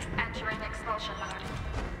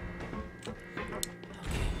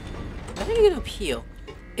 I think it'll heal.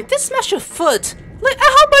 If this smash your foot, like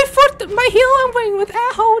ow, my foot, my heel, I'm playing with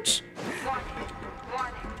ouch.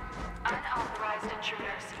 Warning. Unauthorized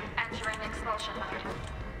intruders entering expulsion mode.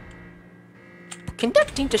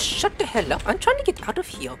 Conducting, just shut the hell up. I'm trying to get out of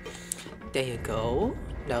here. There you go.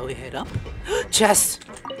 Now we head up. Chest!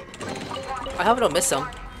 I hope I don't miss them.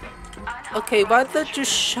 Okay, why don't you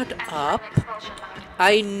shut up?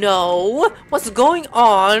 I know what's going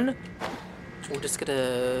on. We're just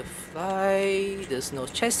gonna fly. There's no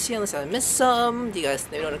chest here unless I miss some. You guys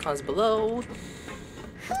let me know in the comments below.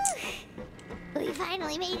 We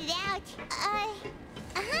finally made it out.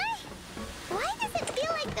 Why does it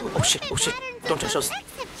feel like the oh shit! Don't touch those.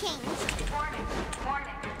 have changed?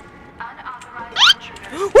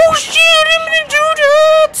 Oh shit! I didn't do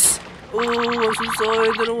that! Oh, I'm so sorry.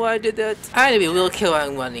 I don't know why I did that. I will kill while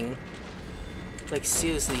I'm running. Like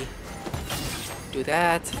seriously. Do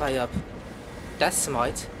that. Fire up. That's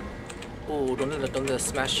smart. Oh, don't let them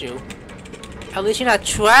smash you. At least you're not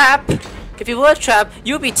trapped. If you were trapped,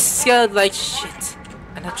 you'd be scared like shit.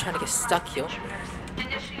 I'm not trying to get stuck here.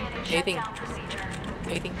 Anything?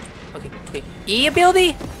 Anything? Okay.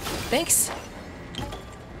 E-ability? Thanks.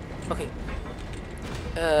 Okay.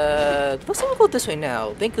 Looks like we'll go this way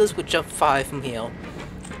now. I think this would jump 5 from here.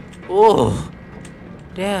 Oh.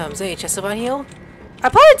 Damn, is there any chests around here? I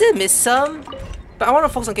probably did miss some, but I want to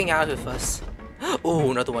focus on getting out of here first. Oh,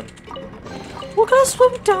 another one. We're gonna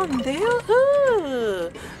swim down there?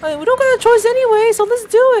 I mean, we don't got a choice anyway, so let's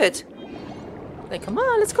do it. Like, come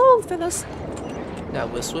on, let's go, fellas. Now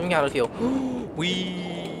we're swimming out of here.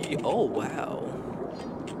 Oh, wow.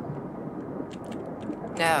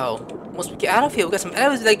 Now, once we get out of here, we got some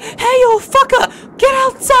enemies like, hey, yo, fucker, get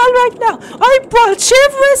outside right now. I brought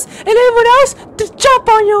Chivalrous and everyone else to jump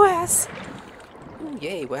on your ass. Ooh,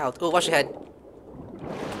 yay, wow. Oh, watch your head.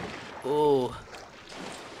 Oh.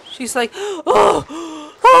 She's like, oh.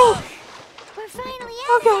 We're finally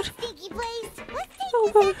out of that stinky place. Let's take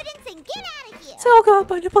this evidence and get out of here. Oh god,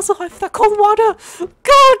 my nipples are hot for that cold water.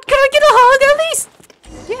 God, can I get a hug at least?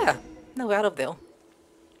 Yeah, no, we're out of there.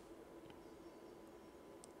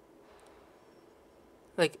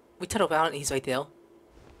 Like, we turn around and he's right there.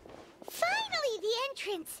 Finally, the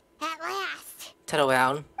entrance, at last. Turn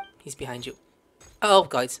around, he's behind you. Oh,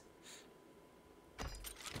 guys.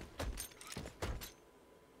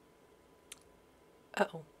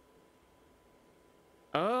 Uh-oh.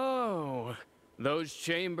 Oh, those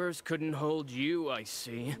chambers couldn't hold you, I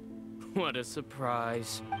see. What a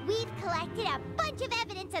surprise. We've collected a bunch of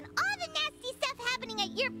evidence on all the nasty stuff happening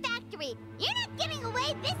at your factory. You're not getting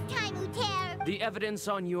away this time, Uther. The evidence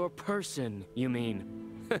on your person, you mean?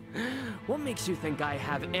 What makes you think I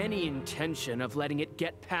have any intention of letting it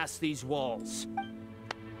get past these walls?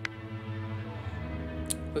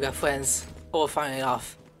 We got friends. Oh, we're fighting it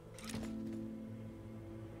off.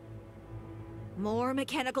 More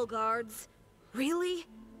mechanical guards? Really?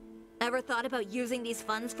 Ever thought about using these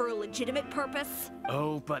funds for a legitimate purpose?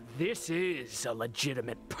 Oh, but this is a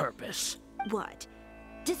legitimate purpose. What?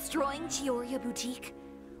 Destroying Chiori Boutique?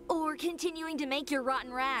 Or continuing to make your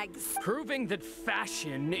rotten rags? Proving that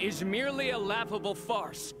fashion is merely a laughable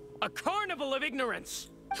farce. A carnival of ignorance!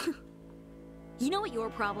 You know what your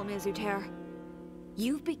problem is, Uther?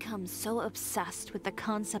 You've become so obsessed with the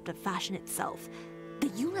concept of fashion itself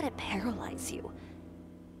that you let it paralyze you.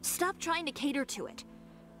 Stop trying to cater to it.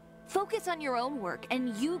 Focus on your own work,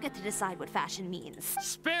 and you get to decide what fashion means.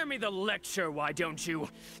 Spare me the lecture, why don't you?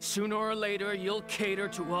 Sooner or later, you'll cater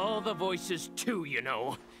to all the voices too, you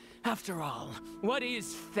know. After all, what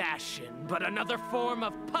is fashion but another form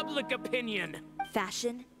of public opinion?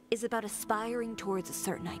 Fashion is about aspiring towards a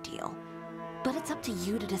certain ideal, but it's up to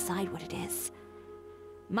you to decide what it is.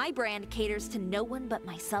 My brand caters to no one but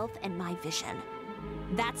myself and my vision.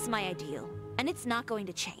 That's my ideal, and it's not going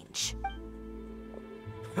to change.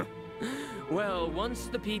 Well, once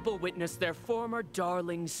the people witness their former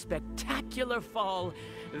darling's spectacular fall,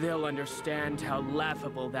 they'll understand how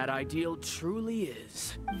laughable that ideal truly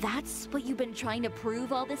is. That's what you've been trying to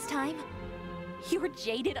prove all this time? Your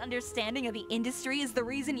jaded understanding of the industry is the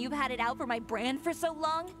reason you've had it out for my brand for so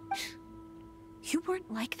long? You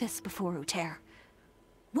weren't like this before, Uther.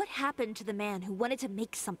 What happened to the man who wanted to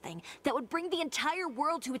make something that would bring the entire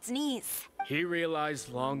world to its knees? He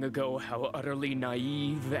realized long ago how utterly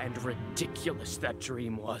naive and ridiculous that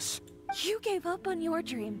dream was. You gave up on your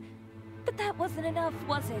dream, but that wasn't enough,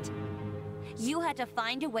 was it? You had to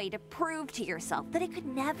find a way to prove to yourself that it could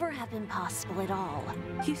never have been possible at all.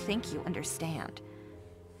 You think you understand.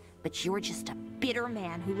 But you're just a bitter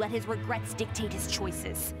man who let his regrets dictate his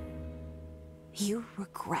choices. You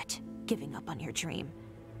regret giving up on your dream.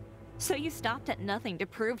 So you stopped at nothing to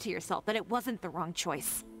prove to yourself that it wasn't the wrong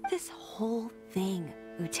choice. This whole thing,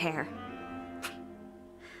 Uther.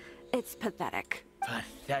 It's pathetic.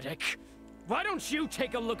 Pathetic? Why don't you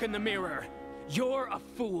take a look in the mirror? You're a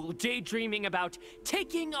fool daydreaming about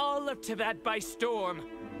taking all of Teyvat by storm.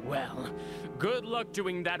 Well, good luck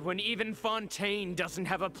doing that when even Fontaine doesn't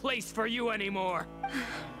have a place for you anymore.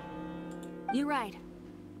 You're right.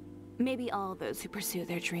 Maybe all those who pursue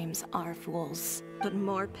their dreams are fools. But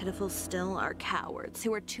more pitiful still are cowards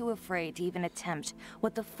who are too afraid to even attempt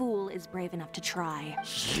what the fool is brave enough to try.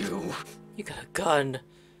 You got a gun.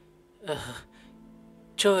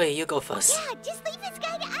 Joy, you go first. Yeah, just leave this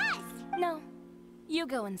guy to us. No, you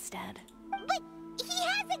go instead. But he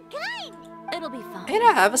has a gun. It'll be fine. And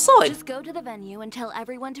I have a sword. Just go to the venue and tell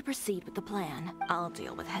everyone to proceed with the plan. I'll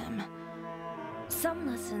deal with him. Some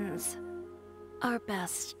lessons are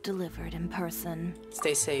best delivered in person.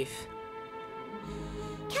 Stay safe.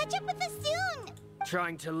 Catch up with us soon.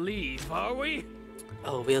 Trying to leave, are we?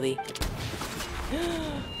 Oh, really?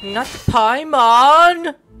 Not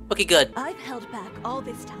Paimon! Okay, good. I've held back all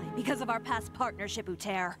this time because of our past partnership,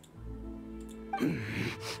 Uther.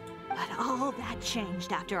 But all that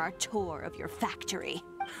changed after our tour of your factory.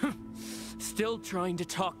 Still trying to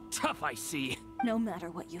talk tough, I see. No matter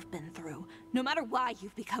what you've been through, no matter why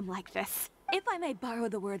you've become like this, if I may borrow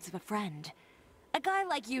the words of a friend, a guy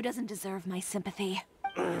like you doesn't deserve my sympathy.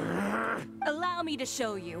 Allow me to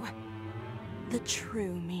show you the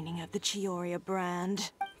true meaning of the Chiori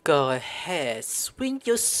brand. Go ahead, swing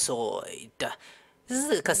your sword. This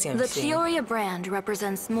is a cutscene. The Chiori brand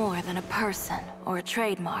represents more than a person or a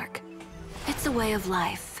trademark. It's a way of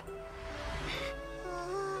life.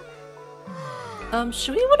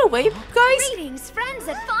 Should we run away, guys? Greetings, friends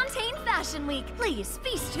at Fontaine Fashion Week. Please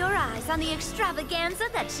feast your eyes on the extravaganza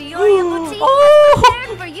that Chiori Boutique has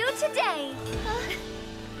prepared for you today.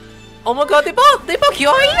 Oh my god, they bought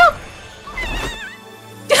Chiori!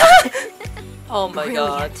 Oh my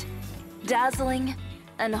god. Dazzling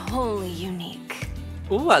and wholly unique.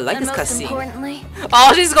 Ooh, I like And this most cutscene. importantly,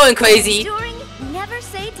 Oh, she's going crazy. enduring, never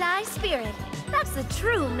say die spirit. That's the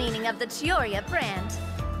true meaning of the Chiori brand.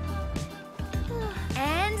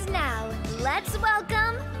 And now, let's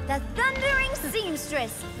welcome the thundering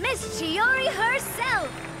seamstress, Miss Chiori herself.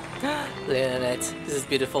 Lynette, this is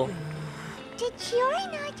beautiful. Did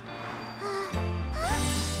Chiori not...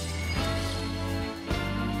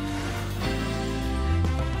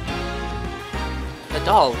 A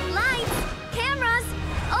doll. Lights, cameras,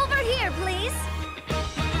 over here, please.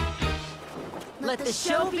 Let the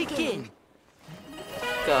show begin.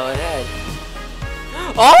 Go ahead.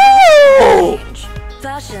 Oh!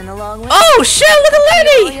 Fashion along with Oh shit, look at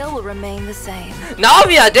Lyney! Chiori will remain the same.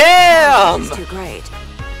 Navia, damn! It's too great.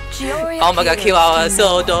 Chiori Oh my god, appears Kiwawa to is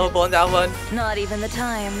so know. dope on that one. Not even the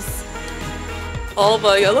times. Oh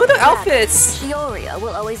my god, look at the outfits! Chiori will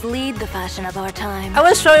always lead the fashion of our time. I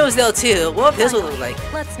wish Chiori was there too. What this would look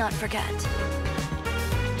like? Let's not forget.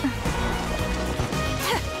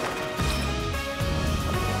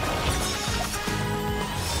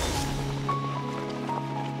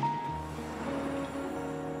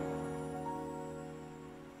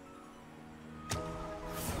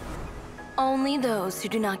 Only those who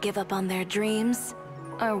do not give up on their dreams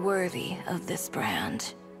are worthy of this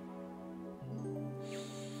brand.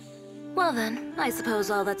 Well then, I suppose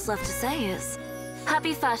all that's left to say is,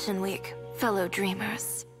 Happy Fashion Week, fellow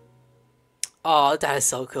dreamers. Oh, that is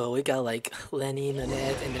so cool. We got like Lyney,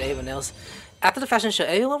 Lynette, and then everyone else. After the fashion show,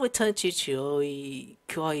 everyone returned to Chiori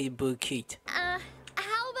Boutique. How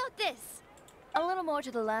about this? A little more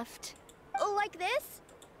to the left. Like this?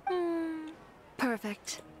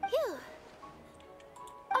 Perfect. Phew.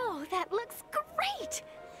 Oh, that looks great!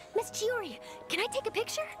 Miss Chiori, can I take a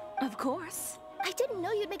picture? Of course. I didn't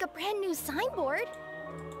know you'd make a brand new signboard.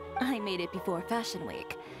 I made it before Fashion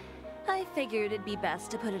Week. I figured it'd be best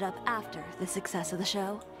to put it up after the success of the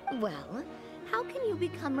show. Well, how can you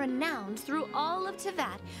become renowned through all of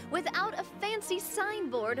Teyvat without a fancy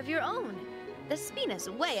signboard of your own? The Spina's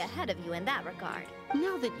way ahead of you in that regard.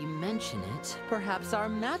 Now that you mention it, perhaps our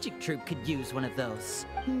magic troupe could use one of those.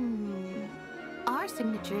 Our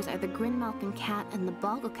signatures are the Grinmouth and Cat and the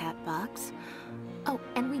Bogglecat box. Oh,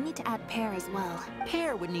 and we need to add Pear as well.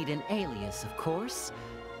 Pear would need an alias, of course.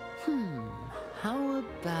 How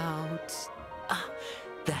about...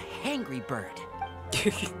 the Hangry Bird.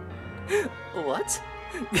 What?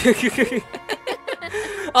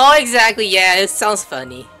 Oh, exactly. Yeah, it sounds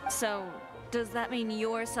funny. So, does that mean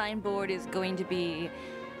your signboard is going to be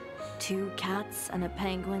 2 cats and a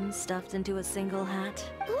penguin stuffed into a single hat?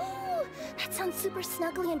 Ooh, that sounds super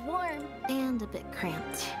snuggly and warm. And a bit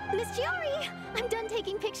cramped. Miss Chiori, I'm done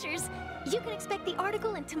taking pictures. You can expect the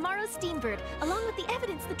article in tomorrow's Steambird, along with the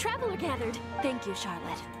evidence the Traveler gathered. Thank you,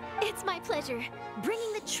 Charlotte. It's my pleasure.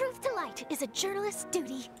 Bringing the truth to light is a journalist's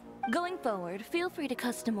duty. Going forward, feel free to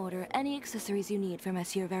custom order any accessories you need for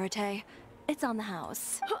Monsieur Verite. It's on the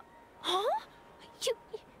house. Huh?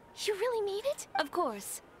 You really mean it? Of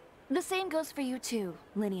course. The same goes for you too,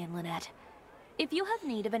 Lyney and Lynette. If you have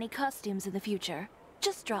need of any costumes in the future,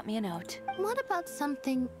 just drop me a note. What about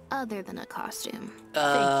something other than a costume?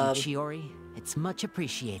 Thank you, Chiori. It's much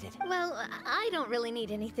appreciated. Well, I don't really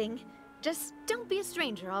need anything. Just don't be a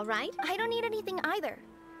stranger, all right? I don't need anything either.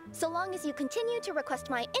 So long as you continue to request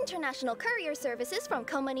my international courier services from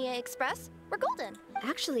Komania Express, we're golden.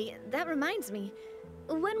 Actually, that reminds me.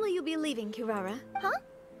 When will you be leaving, Kirara? Huh?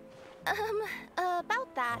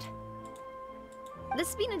 About that. The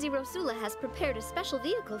Spina di Rosula has prepared a special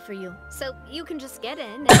vehicle for you, so you can just get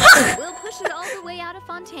in and we'll push it all the way out of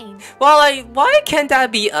Fontaine. Well, like, why can't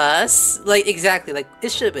that be us? Like, exactly, like,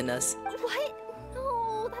 it should have been us. What?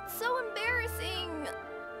 No, that's so embarrassing.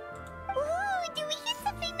 Ooh, do we get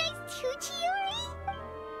something nice too, Chiori?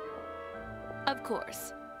 Of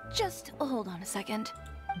course. Just hold on a second.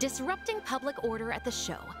 Disrupting public order at the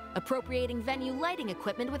show, appropriating venue lighting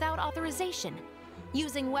equipment without authorization,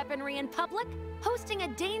 using weaponry in public, hosting a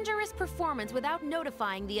dangerous performance without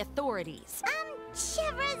notifying the authorities.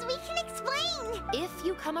 Chevras, we can explain! If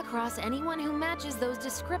you come across anyone who matches those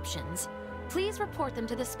descriptions, please report them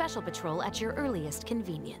to the Special Patrol at your earliest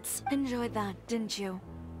convenience. Enjoyed that, didn't you?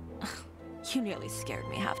 You nearly scared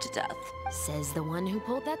me half to death. Says the one who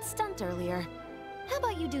pulled that stunt earlier. How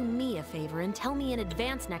about you do me a favor and tell me in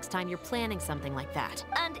advance next time you're planning something like that?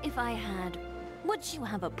 And if I had, would you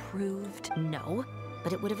have approved? No,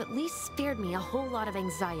 but it would have at least spared me a whole lot of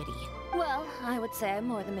anxiety. Well, I would say I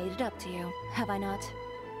more than made it up to you, have I not?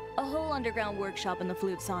 A whole underground workshop in the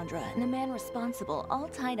Flute Sandra, and a man responsible all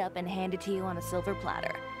tied up and handed to you on a silver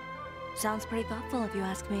platter. Sounds pretty thoughtful if you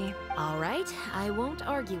ask me. All right, I won't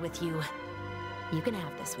argue with you. You can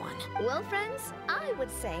have this one. Well, friends, I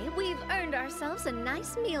would say we've earned ourselves a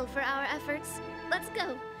nice meal for our efforts. Let's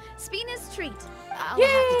go. Spina's treat. I'll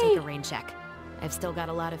have to take a rain check. I've still got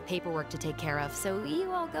a lot of paperwork to take care of, so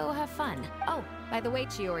you all go have fun. Oh, by the way,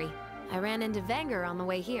 Chiori, I ran into Venger on the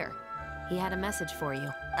way here. He had a message for you.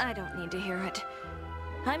 I don't need to hear it.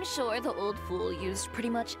 I'm sure the old fool used pretty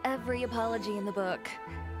much every apology in the book.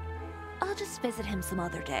 I'll just visit him some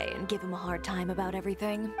other day and give him a hard time about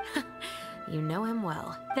everything. You know him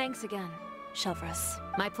well. Thanks again, Shelvrus.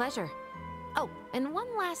 My pleasure. Oh, and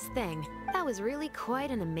one last thing. That was really quite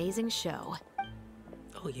an amazing show.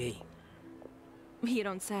 Oh, yay. You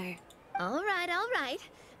don't say. All right, all right.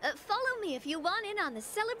 Follow me if you want in on the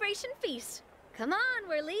celebration feast. Come on,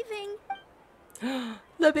 we're leaving.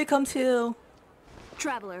 Let me come too.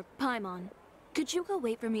 Traveler, Paimon, could you go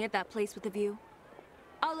wait for me at that place with the view?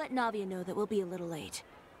 I'll let Navia know that we'll be a little late.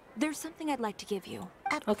 There's something I'd like to give you.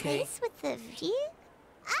 A place with the view?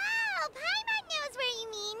 Oh, Paimon knows where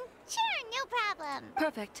you mean. Sure, no problem.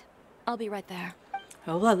 Perfect. I'll be right there.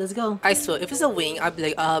 Oh, well, let's go. I swear, if it's a wing, I'd be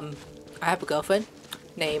like, I have a girlfriend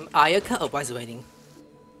named Ayaka. Oh, why is it waiting?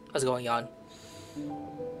 What's going on?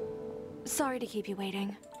 Sorry to keep you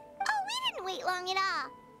waiting. Oh, we didn't wait long at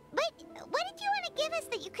all. But what did you want to give us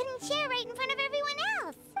that you couldn't share right in front of everyone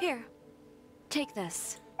else? Here. Take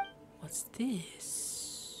this. What's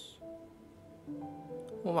this?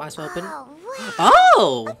 What am I supposed to open? Oh, wow.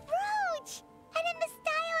 Oh! A brooch! And in the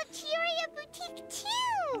style of Chiori Boutique,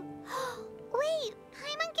 too! Wait,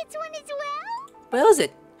 Paimon gets one as well? Where is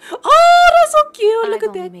it? Oh, that's so cute! Look I've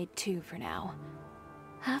at that! only made 2 for now.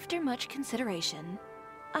 After much consideration,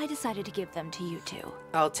 I decided to give them to you two.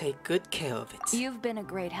 I'll take good care of it. You've been a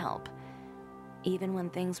great help. Even when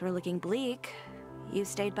things were looking bleak, you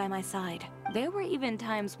stayed by my side. There were even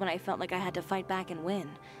times when I felt like I had to fight back and win.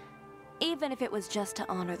 Even if it was just to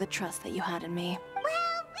honor the trust that you had in me.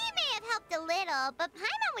 Well, we may have helped a little, but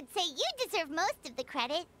Paimon would say you deserve most of the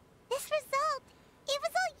credit. This result, it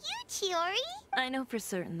was all you, Chiori. I know for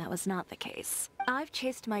certain that was not the case. I've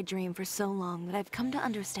chased my dream for so long that I've come to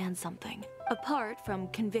understand something. Apart from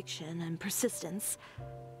conviction and persistence,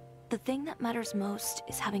 the thing that matters most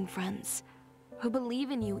is having friends who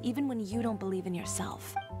believe in you even when you don't believe in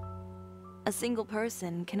yourself. A single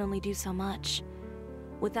person can only do so much.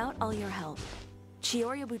 Without all your help,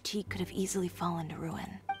 Chiori Boutique could have easily fallen to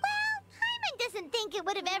ruin. Well, Paimon doesn't think it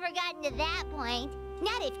would have ever gotten to that point.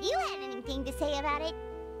 Not if you had anything to say about it.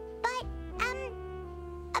 But,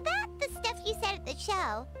 about the stuff you said at the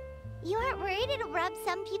show, you aren't worried it'll rub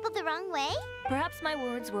some people the wrong way? Perhaps my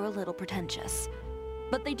words were a little pretentious,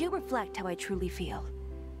 but they do reflect how I truly feel.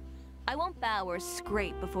 I won't bow or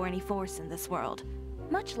scrape before any force in this world,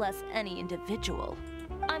 much less any individual.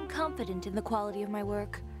 I'm confident in the quality of my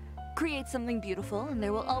work. Create something beautiful, and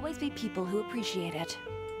there will always be people who appreciate it.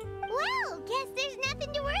 Well, guess there's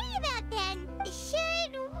nothing to worry about then.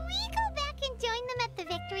 Should we go back and join them at the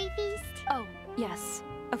victory feast? Oh, yes,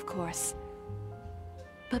 of course.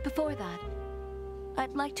 But before that,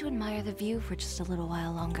 I'd like to admire the view for just a little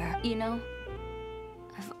while longer. You know,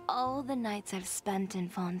 of all the nights I've spent in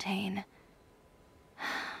Fontaine,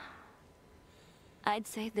 I'd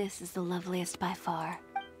say this is the loveliest by far.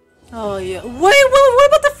 Oh yeah. Wait, what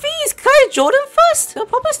about the fees? Can I join them first? They're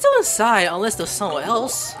probably still inside, unless there's somewhere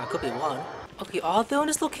else. I could be wrong. Okay, are they on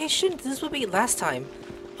this location? This would be last time.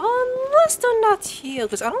 Unless they're not here,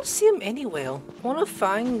 because I don't see them anywhere. I want to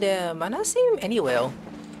find them. I not see them anywhere.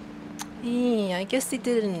 Yeah, I guess they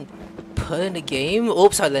didn't put in the game.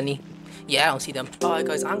 Oops, sorry, Lyney. Yeah, I don't see them. Alright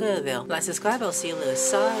guys, I'm gonna there. Like, subscribe, I'll see you later.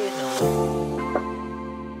 Sayonara.